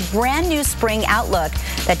us? We have a brand new spring outlook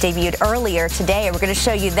that debuted earlier today. We're going to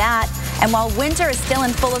show you that. And while winter is still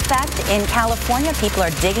in full effect in California, people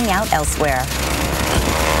are digging out elsewhere.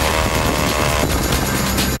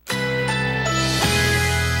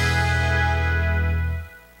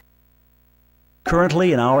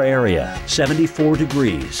 Currently in our area, 74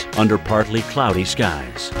 degrees under partly cloudy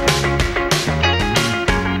skies.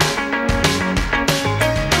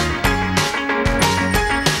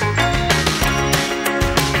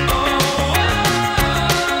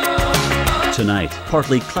 Tonight,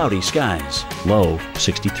 partly cloudy skies, low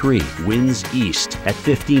 63, winds east at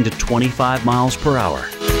 15 to 25 miles per hour.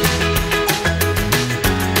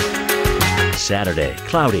 Saturday,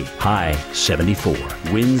 cloudy, high 74,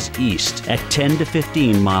 winds east at 10 to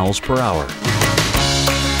 15 miles per hour.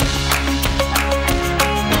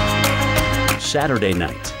 Saturday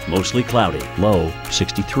night, mostly cloudy, low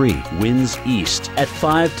 63, winds east at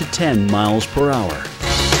 5 to 10 miles per hour.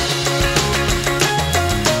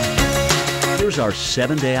 Here's our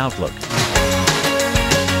 7-day outlook.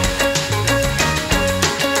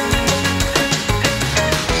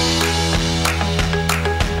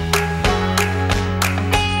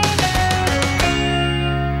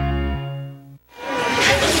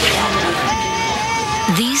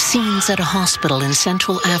 Scenes at a hospital in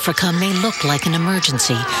Central Africa may look like an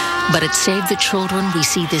emergency, but at Save the Children, we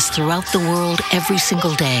see this throughout the world every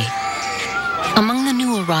single day. Among the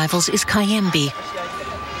new arrivals is Kayembe.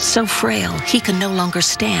 So frail, he can no longer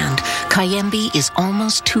stand. Kayembe is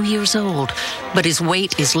almost 2 years old, but his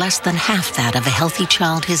weight is less than half that of a healthy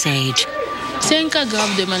child his age. 5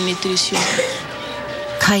 grave de malnutrition.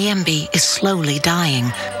 Kayembe is slowly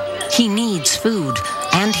dying. He needs food,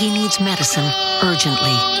 and he needs medicine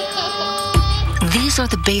urgently. These are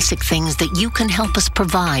the basic things that you can help us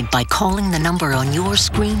provide by calling the number on your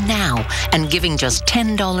screen now and giving just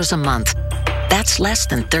 $10 a month. That's less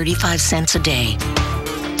than 35 cents a day.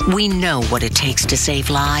 We know what it takes to save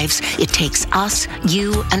lives. It takes us,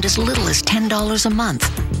 you, and as little as $10 a month.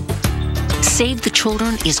 Save the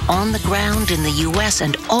Children is on the ground in the U.S.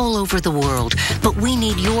 and all over the world, but we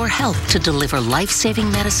need your help to deliver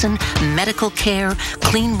life-saving medicine, medical care,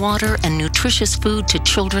 clean water, and nutritious food to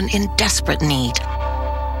children in desperate need.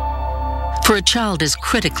 For a child as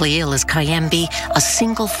critically ill as Kayembe, a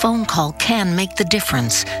single phone call can make the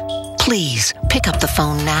difference. Please pick up the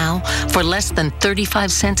phone now. For less than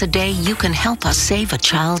 35 cents a day, you can help us save a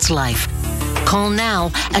child's life. Call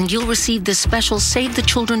now and you'll receive this special Save the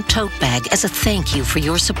Children tote bag as a thank you for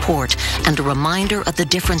your support and a reminder of the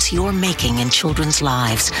difference you're making in children's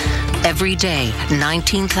lives. Every day,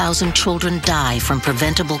 19,000 children die from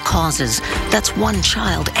preventable causes. That's one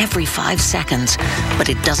child every 5 seconds. But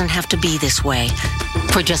it doesn't have to be this way.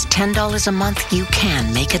 For just $10 a month, you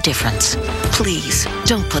can make a difference. Please,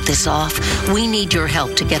 don't put this off. We need your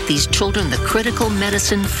help to get these children the critical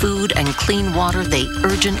medicine, food, and clean water they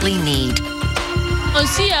urgently need.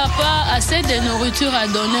 S'il n'y a pas assez de nourriture à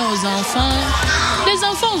donner aux enfants, les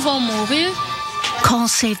enfants vont mourir. Call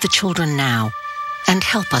Save the Children now and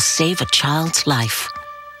help us save a child's life.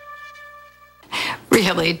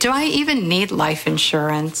 Really, do I even need life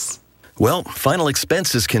insurance? Well, final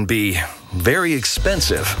expenses can be very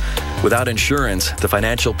expensive. Without insurance, the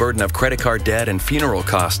financial burden of credit card debt and funeral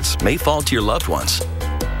costs may fall to your loved ones.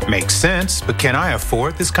 Makes sense, but can I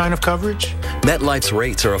afford this kind of coverage? MetLife's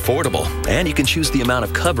rates are affordable, and you can choose the amount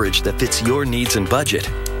of coverage that fits your needs and budget.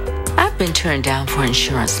 I've been turned down for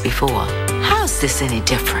insurance before. How's this any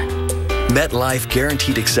different? MetLife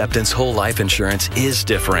Guaranteed Acceptance Whole Life Insurance is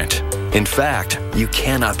different. In fact, you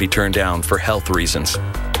cannot be turned down for health reasons.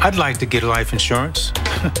 I'd like to get life insurance.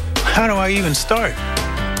 How do I even start?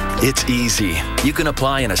 It's easy. You can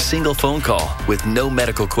apply in a single phone call with no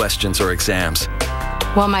medical questions or exams.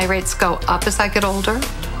 Will my rates go up as I get older?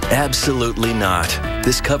 Absolutely not.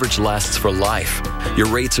 This coverage lasts for life. Your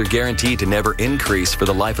rates are guaranteed to never increase for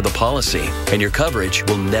the life of the policy, and your coverage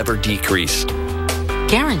will never decrease.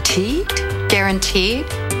 Guaranteed? Guaranteed?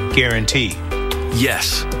 Guaranteed.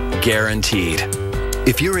 Yes, guaranteed.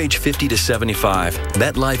 If you're age 50 to 75,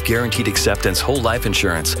 MetLife Guaranteed Acceptance Whole Life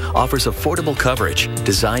Insurance offers affordable coverage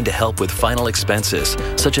designed to help with final expenses,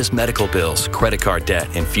 such as medical bills, credit card debt,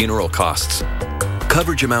 and funeral costs.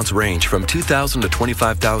 Coverage amounts range from $2,000 to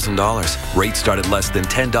 $25,000. Rates start at less than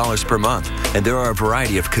 $10 per month, and there are a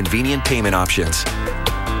variety of convenient payment options.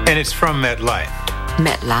 And it's from MetLife.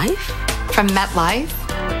 MetLife? From MetLife?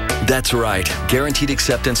 That's right. Guaranteed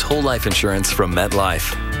Acceptance Whole Life Insurance from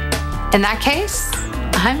MetLife. In that case,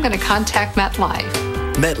 I'm going to contact MetLife.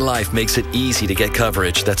 MetLife makes it easy to get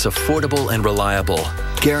coverage that's affordable and reliable.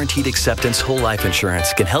 Guaranteed Acceptance Whole Life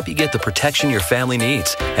Insurance can help you get the protection your family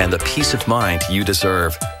needs and the peace of mind you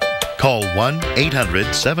deserve. Call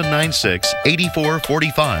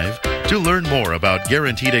 1-800-796-8445 to learn more about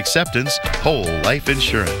Guaranteed Acceptance Whole Life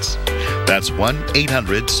Insurance. That's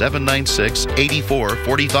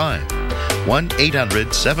 1-800-796-8445.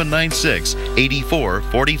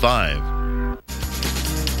 1-800-796-8445.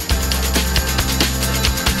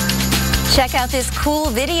 Check out this cool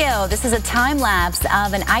video. This is a time-lapse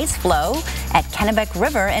of an ice flow at Kennebec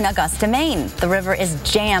River in Augusta, Maine. The river is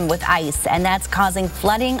jammed with ice, and that's causing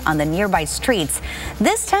flooding on the nearby streets.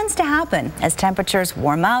 This tends to happen as temperatures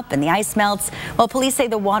warm up and the ice melts. Well, police say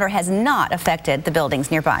the water has not affected the buildings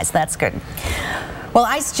nearby, so that's good. Well,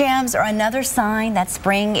 ice jams are another sign that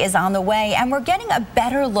spring is on the way, and we're getting a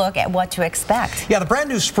better look at what to expect. Yeah, the brand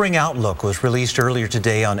new Spring Outlook was released earlier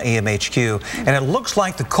today on AMHQ, and it looks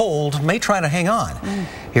like the cold may try to hang on.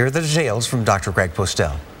 Here are the details from Dr. Greg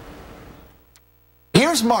Postel.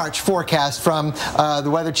 Here's March forecast from the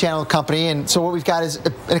Weather Channel company, and so what we've got is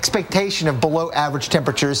an expectation of below average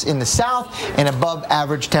temperatures in the south and above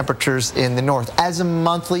average temperatures in the north as a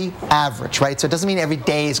monthly average, right? So it doesn't mean every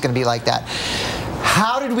day is going to be like that.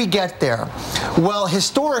 How did we get there? Well,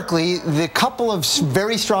 historically, the couple of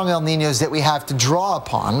very strong El Niños that we have to draw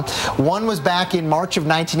upon, one was back in March of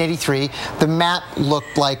 1983. The map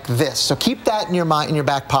looked like this. So keep that in your mind, in your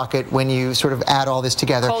back pocket when you sort of add all this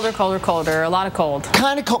together. Colder, colder, colder. A lot of cold.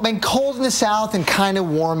 Kind of cold, cold in the south and kind of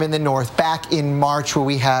warm in the north back in March, where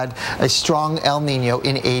we had a strong El Niño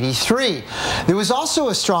in 83. There was also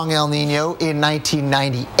a strong El Niño in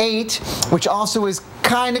 1998, which also was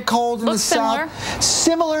kind of cold in the south.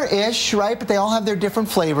 Similar-ish, right? But they all have their different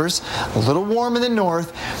flavors. A little warm in the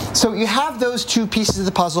north. So you have those two pieces of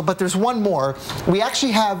the puzzle, but there's one more. We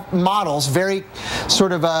actually have models, very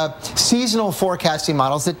sort of seasonal forecasting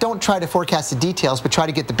models that don't try to forecast the details, but try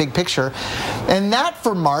to get the big picture. And that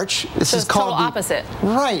for March, this is called total opposite.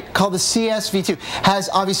 Right, called the CSV2. Has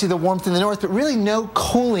obviously the warmth in the north, but really no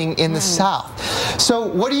cooling in the south. So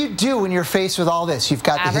what do you do when you're faced with all this? You've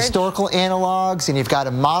got the historical analogs, and you've got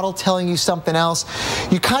a model telling you something else.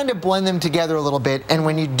 You kind of blend them together a little bit, and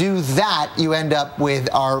when you do that, you end up with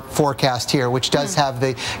our forecast here, which does have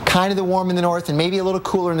the kind of the warm in the north and maybe a little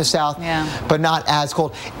cooler in the south, but not as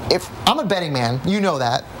cold. If I'm a betting man, you know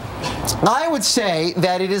that. I would say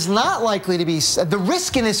that it is not likely to be, the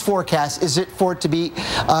risk in this forecast is for it to be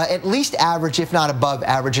at least average, if not above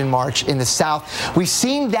average in March in the south. We've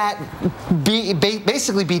seen that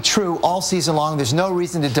basically be true all season long. There's no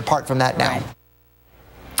reason to depart from that now.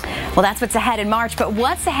 Well, that's what's ahead in March, but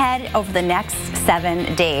what's ahead over the next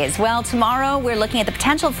 7 days? Well, tomorrow we're looking at the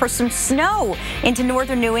potential for some snow into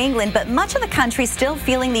northern New England, but much of the country still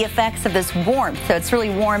feeling the effects of this warmth. So it's really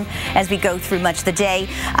warm as we go through much of the day.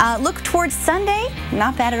 Look towards Sunday,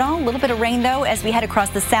 not bad at all. A little bit of rain, though, as we head across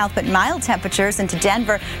the south, but mild temperatures into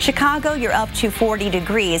Denver. Chicago, you're up to 40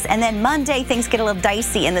 degrees. And then Monday, things get a little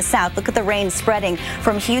dicey in the south. Look at the rain spreading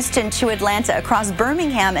from Houston to Atlanta across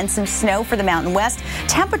Birmingham, and some snow for the Mountain West.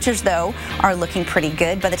 Temperatures, though, are looking pretty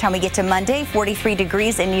good. By the time we get to Monday, 43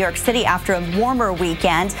 degrees in New York City after a warmer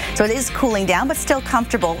weekend. So it is cooling down, but still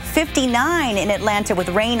comfortable. 59 in Atlanta with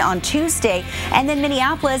rain on Tuesday. And then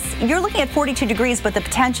Minneapolis, you're looking at 42 degrees, but the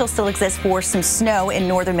potential still exists for some snow in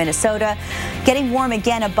northern Minnesota. Getting warm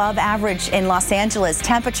again above average in Los Angeles.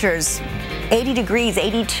 Temperatures 80 degrees,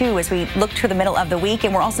 82 as we look to the middle of the week,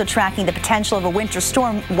 and we're also tracking the potential of a winter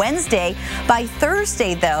storm Wednesday. By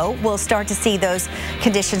Thursday, though, we'll start to see those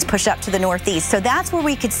conditions push up to the northeast. So that's where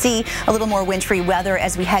we could see a little more wintry weather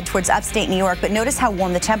as we head towards upstate New York. But notice how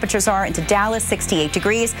warm the temperatures are into Dallas, 68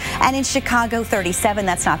 degrees, and in Chicago, 37.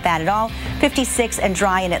 That's not bad at all. 56 and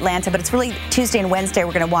dry in Atlanta. But it's really Tuesday and Wednesday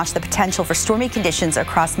we're going to watch the potential for stormy conditions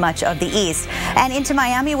across much of the east. And into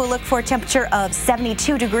Miami, we'll look for a temperature of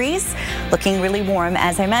 72 degrees. Looking really warm,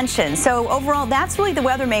 as I mentioned. So overall, that's really the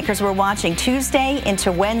weather makers we're watching. Tuesday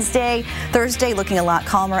into Wednesday, Thursday looking a lot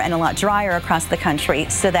calmer and a lot drier across the country.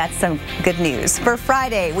 So that's some good news. For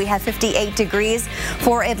Friday, we have 58 degrees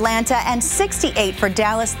for Atlanta and 68 for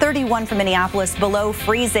Dallas, 31 for Minneapolis, below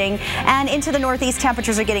freezing. And into the northeast,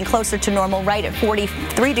 temperatures are getting closer to normal, right at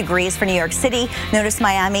 43 degrees for New York City. Notice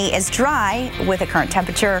Miami is dry with a current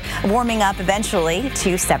temperature warming up eventually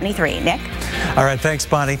to 73. Nick? All right, thanks,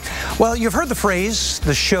 Bonnie. Well, you've heard the phrase,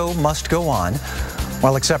 the show must go on.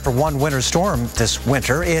 Well, except for one winter storm this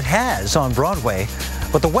winter, it has on Broadway.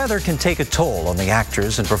 But the weather can take a toll on the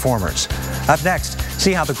actors and performers. Up next,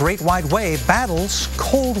 see how the Great White Way battles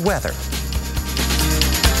cold weather.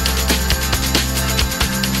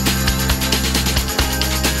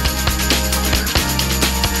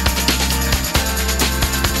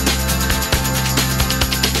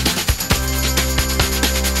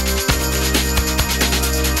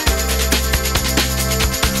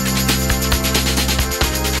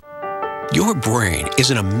 Your brain is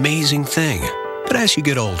an amazing thing, but as you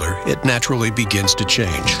get older, it naturally begins to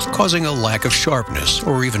change, causing a lack of sharpness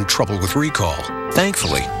or even trouble with recall.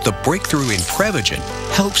 Thankfully, the breakthrough in Prevagen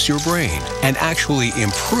helps your brain and actually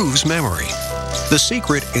improves memory. The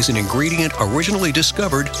secret is an ingredient originally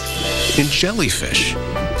discovered in jellyfish.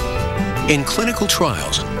 In clinical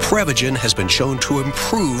trials, Prevagen has been shown to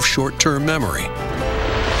improve short-term memory.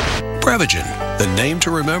 Prevagen, the name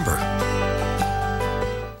to remember.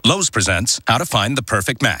 Lowe's presents How to Find the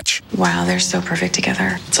Perfect Match. Wow, they're so perfect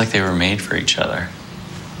together. It's like they were made for each other.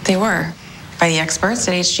 They were. By the experts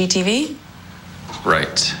at HGTV?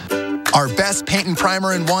 Right. Our best paint and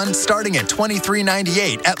primer in one starting at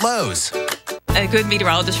 $23.98 at Lowe's. A good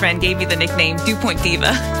meteorologist friend gave me the nickname Dew Point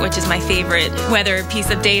Diva, which is my favorite weather piece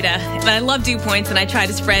of data. But I love dew points, and I try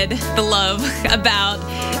to spread the love about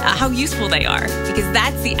how useful they are, because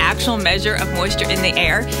that's the actual measure of moisture in the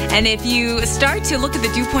air. And if you start to look at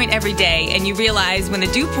the dew point every day and you realize when the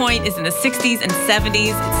dew point is in the 60s and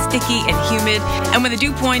 70s, it's sticky and humid. And when the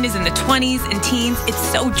dew point is in the 20s and teens, it's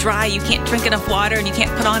so dry you can't drink enough water and you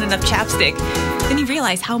can't put on enough chapstick. Then you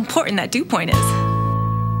realize how important that dew point is.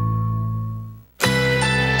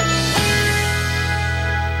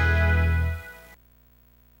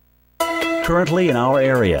 Currently in our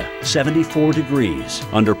area, 74 degrees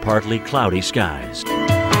under partly cloudy skies.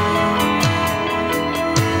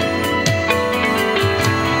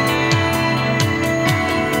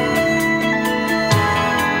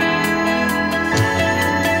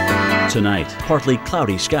 Tonight, partly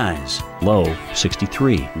cloudy skies, low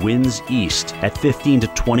 63, winds east at 15 to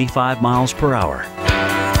 25 miles per hour.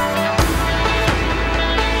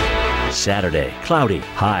 Saturday, cloudy,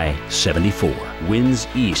 high 74, winds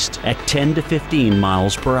east at 10 to 15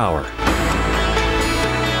 miles per hour.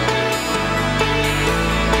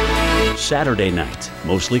 Saturday night,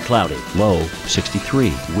 mostly cloudy, low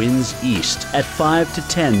 63, winds east at 5 to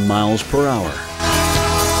 10 miles per hour.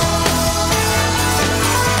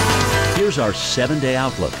 Here's our 7-day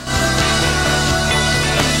outlook.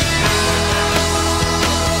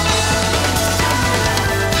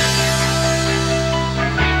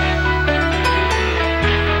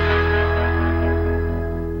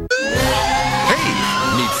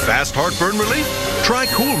 Fast heartburn relief? Try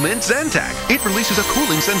Cool Mint Zantac. It releases a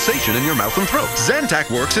cooling sensation in your mouth and throat.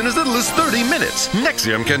 Zantac works in as little as 30 minutes.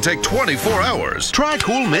 Nexium can take 24 hours. Try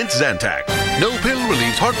Cool Mint Zantac. No pill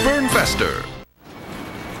relieves heartburn faster.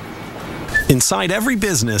 Inside every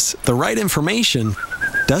business, the right information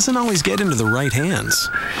doesn't always get into the right hands.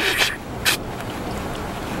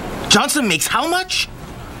 Johnson makes how much?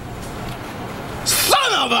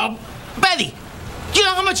 Son of a... Betty, do you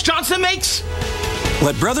know how much Johnson makes?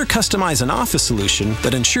 Let Brother customize an office solution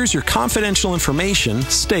that ensures your confidential information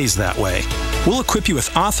stays that way. We'll equip you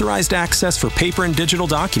with authorized access for paper and digital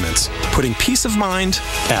documents, putting peace of mind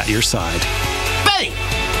at your side. Betty!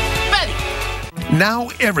 Betty! Now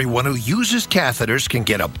everyone who uses catheters can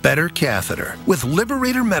get a better catheter with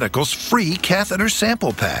Liberator Medical's free catheter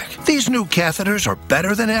sample pack. These new catheters are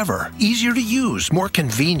better than ever, easier to use, more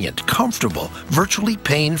convenient, comfortable, virtually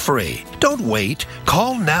pain-free. Don't wait.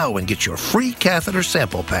 Call now and get your free catheter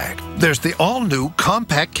sample pack. There's the all-new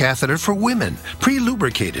compact catheter for women,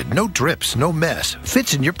 pre-lubricated, no drips, no mess,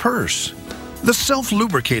 fits in your purse. The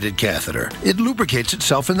self-lubricated catheter, it lubricates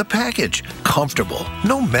itself in the package, comfortable,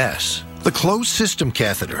 no mess. The closed system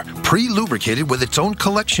catheter, pre-lubricated with its own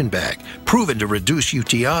collection bag, proven to reduce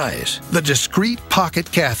UTIs. The discreet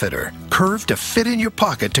pocket catheter, curved to fit in your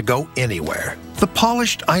pocket to go anywhere. The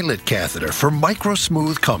polished eyelet catheter for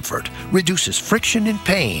micro-smooth comfort, reduces friction and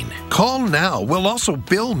pain. Call now. We'll also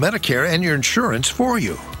bill Medicare and your insurance for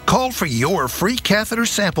you. Call for your free catheter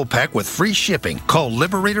sample pack with free shipping. Call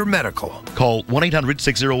Liberator Medical. Call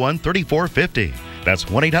 1-800-601-3450. That's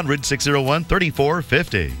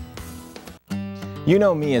 1-800-601-3450. You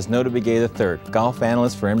know me as Nota Begay III, golf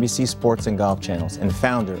analyst for NBC Sports and Golf Channels and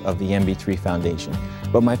founder of the MB3 Foundation.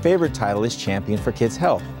 But my favorite title is Champion for Kids'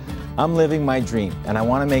 Health. I'm living my dream, and I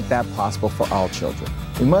want to make that possible for all children.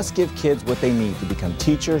 We must give kids what they need to become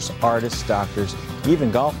teachers, artists, doctors,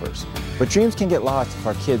 even golfers. But dreams can get lost if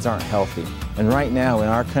our kids aren't healthy. And right now in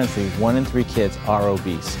our country, 1 in 3 kids are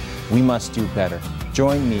obese. We must do better.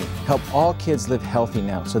 Join me. Help all kids live healthy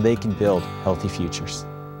now so they can build healthy futures.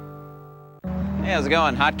 Hey, how's it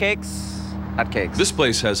going? Hotcakes? Hotcakes. This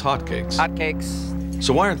place has hotcakes. Hotcakes.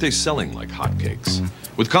 So why aren't they selling like hotcakes?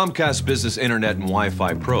 With Comcast Business Internet and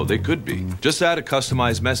Wi-Fi Pro, they could be. Just add a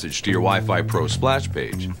customized message to your Wi-Fi Pro splash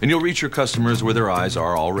page, and you'll reach your customers where their eyes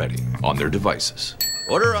are already, on their devices.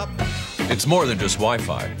 Order up. It's more than just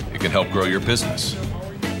Wi-Fi. It can help grow your business.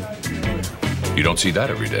 You don't see that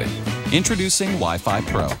every day. Introducing Wi-Fi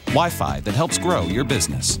Pro. Wi-Fi that helps grow your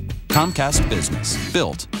business. Comcast Business.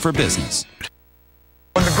 Built for business.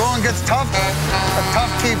 When the going gets tough, the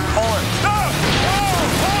tough keep pulling.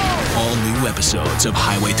 All new episodes of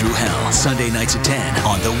Highway Through Hell, Sunday nights at 10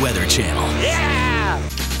 on the Weather Channel. Yeah!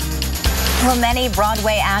 Well, many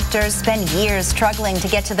Broadway actors spend years struggling to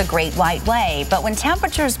get to the Great White Way, but when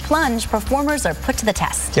temperatures plunge, performers are put to the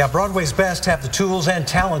test. Yeah, Broadway's best have the tools and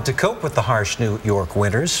talent to cope with the harsh New York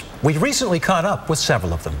winters. We recently caught up with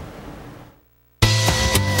several of them.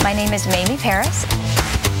 My name is Mamie Paris,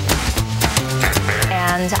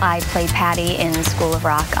 and I played Patty in School of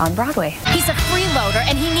Rock on Broadway. He's a freeloader,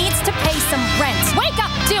 and he needs to pay some rent. Wake up,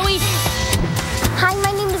 Dewey! Hi,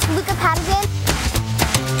 my name is Luca Pattigan.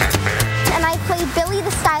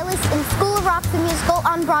 of Rock the musical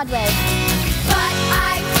on Broadway. But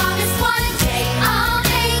I promise one day I'll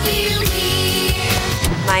make you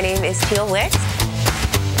hear. My name is Teal Wicks,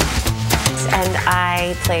 and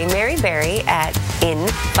I play Mary Berry in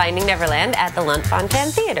Finding Neverland at the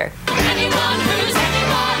Lunt-Fontanne Theater. Anyone who's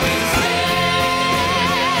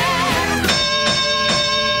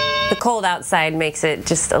The cold outside makes it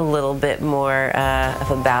just a little bit more of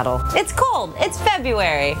a battle. It's cold. It's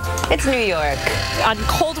February. It's New York. On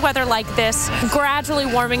cold weather like this, gradually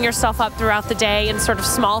warming yourself up throughout the day in sort of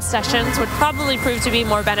small sessions would probably prove to be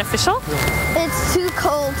more beneficial. It's too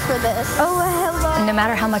cold for this. Oh, hello. No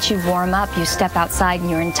matter how much you warm up, you step outside and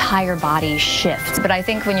your entire body shifts. But I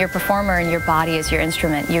think when you're a performer and your body is your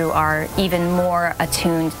instrument, you are even more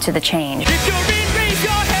attuned to the change. If you're in, raise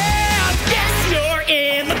your hand. Yes, you're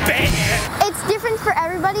in the band. It's different for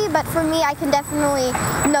everybody, but for me, I can definitely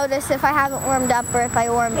notice if I haven't warmed up or if I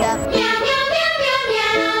warmed up.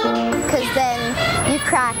 Because then you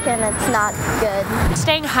crack and it's not good.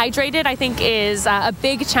 Staying hydrated, I think, is a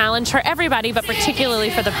big challenge for everybody, but particularly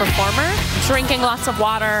for the performer. Drinking lots of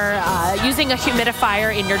water, using a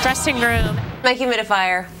humidifier in your dressing room. My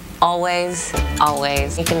humidifier, always.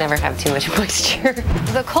 You can never have too much moisture.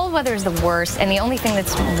 The cold weather is the worst, and the only thing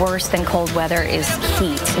that's worse than cold weather is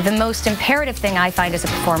heat. The most imperative thing I find as a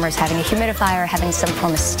performer is having a humidifier, having some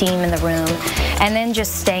form of steam in the room, and then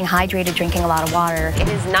just staying hydrated, drinking a lot of water. It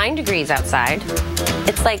is 9 degrees outside.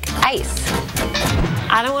 It's like ice.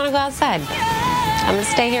 I don't want to go outside. I'm going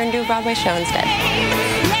to stay here and do a Broadway show instead.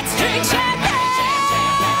 Let's drink champagne.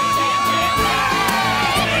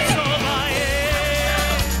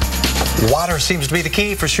 Water seems to be the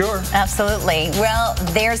key for sure. Absolutely. Well,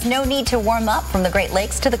 there's no need to warm up from the Great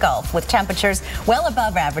Lakes to the Gulf with temperatures well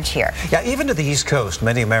above average here. Yeah, even to the East Coast,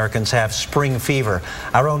 many Americans have spring fever.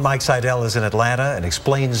 Our own Mike Seidel is in Atlanta and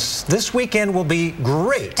explains this weekend will be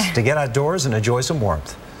great to get outdoors and enjoy some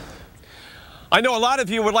warmth. I know a lot of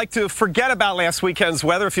you would like to forget about last weekend's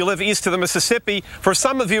weather if you live east of the Mississippi. For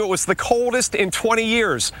some of you, it was the coldest in 20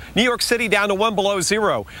 years. New York City down to 1 below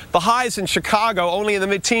zero. The highs in Chicago only in the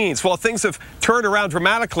mid-teens. Well, things have turned around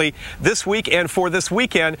dramatically this week and for this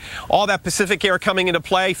weekend. All that Pacific air coming into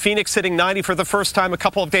play. Phoenix hitting 90 for the first time a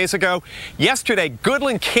couple of days ago. Yesterday,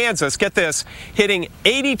 Goodland, Kansas, get this, hitting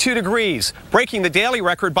 82 degrees, breaking the daily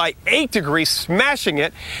record by 8 degrees, smashing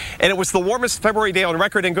it. And it was the warmest February day on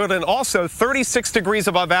record in Goodland. Also, 36 degrees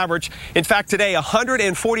above average. In fact, today,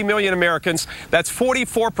 140 million Americans, that's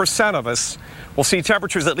 44% of us, will see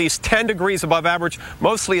temperatures at least 10 degrees above average,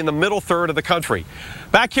 mostly in the middle third of the country.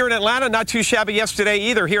 Back here in Atlanta, not too shabby yesterday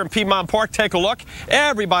either. Here in Piedmont Park, take a look.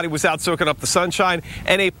 Everybody was out soaking up the sunshine,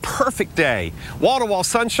 and a perfect day. Wall-to-wall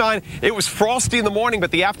sunshine. It was frosty in the morning,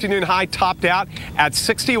 but the afternoon high topped out at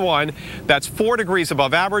 61. That's 4 degrees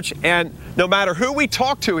above average, and no matter who we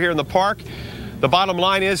talk to here in the park, the bottom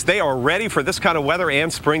line is they are ready for this kind of weather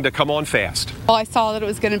and spring to come on fast. Well, I saw that it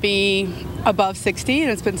was going to be above 60, and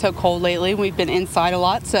it's been so cold lately. We've been inside a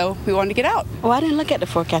lot, so we wanted to get out. Well, I didn't look at the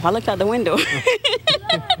forecast. I looked out the window.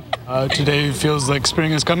 Today feels like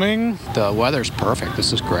spring is coming. The weather's perfect.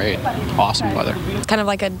 This is great. Awesome weather. It's kind of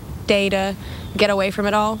like a day to get away from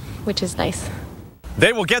it all, which is nice.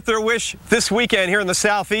 They will get their wish this weekend here in the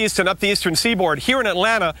southeast and up the eastern seaboard. Here in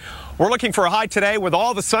Atlanta, we're looking for a high today with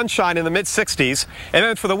all the sunshine in the mid-60s. And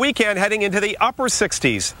then for the weekend, heading into the upper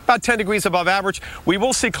 60s, about 10 degrees above average. We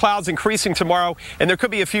will see clouds increasing tomorrow, and there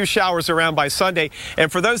could be a few showers around by Sunday. And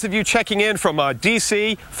for those of you checking in from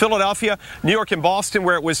D.C., Philadelphia, New York, and Boston,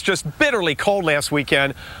 where it was just bitterly cold last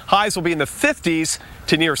weekend, highs will be in the 50s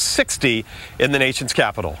to near 60 in the nation's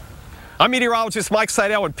capital. I'm meteorologist Mike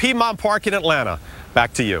Seidel in Piedmont Park in Atlanta.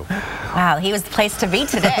 Back to you. Wow, he was the place to be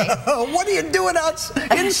today. What are you doing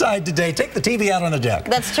inside today? Take the TV out on the deck.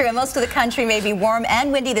 That's true. Most of the country may be warm and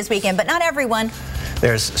windy this weekend, but not everyone.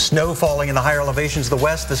 There's snow falling in the higher elevations of the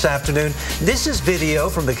west this afternoon. This is video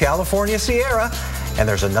from the California Sierra. And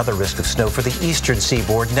there's another risk of snow for the eastern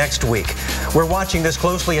seaboard next week. We're watching this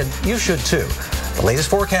closely, and you should too. The latest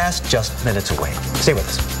forecast just minutes away. Stay with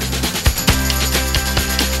us.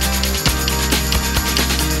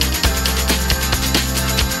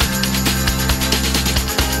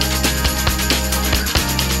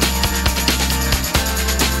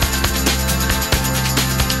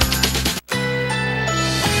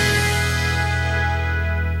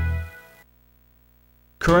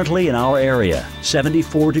 Currently in our area,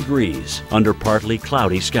 74 degrees under partly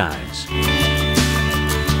cloudy skies.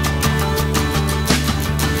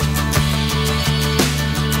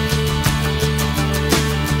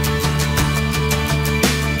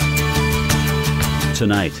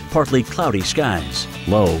 Tonight, partly cloudy skies,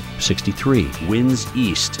 low 63, winds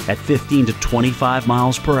east at 15 to 25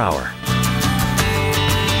 miles per hour.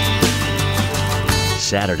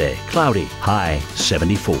 Saturday, cloudy, high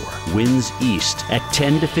 74. Winds east at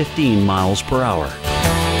 10 to 15 miles per hour.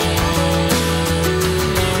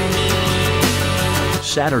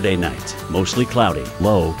 Saturday night, mostly cloudy,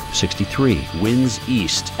 low 63. Winds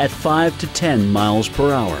east at 5 to 10 miles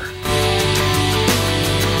per hour.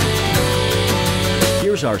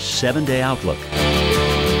 Here's our 7-day outlook.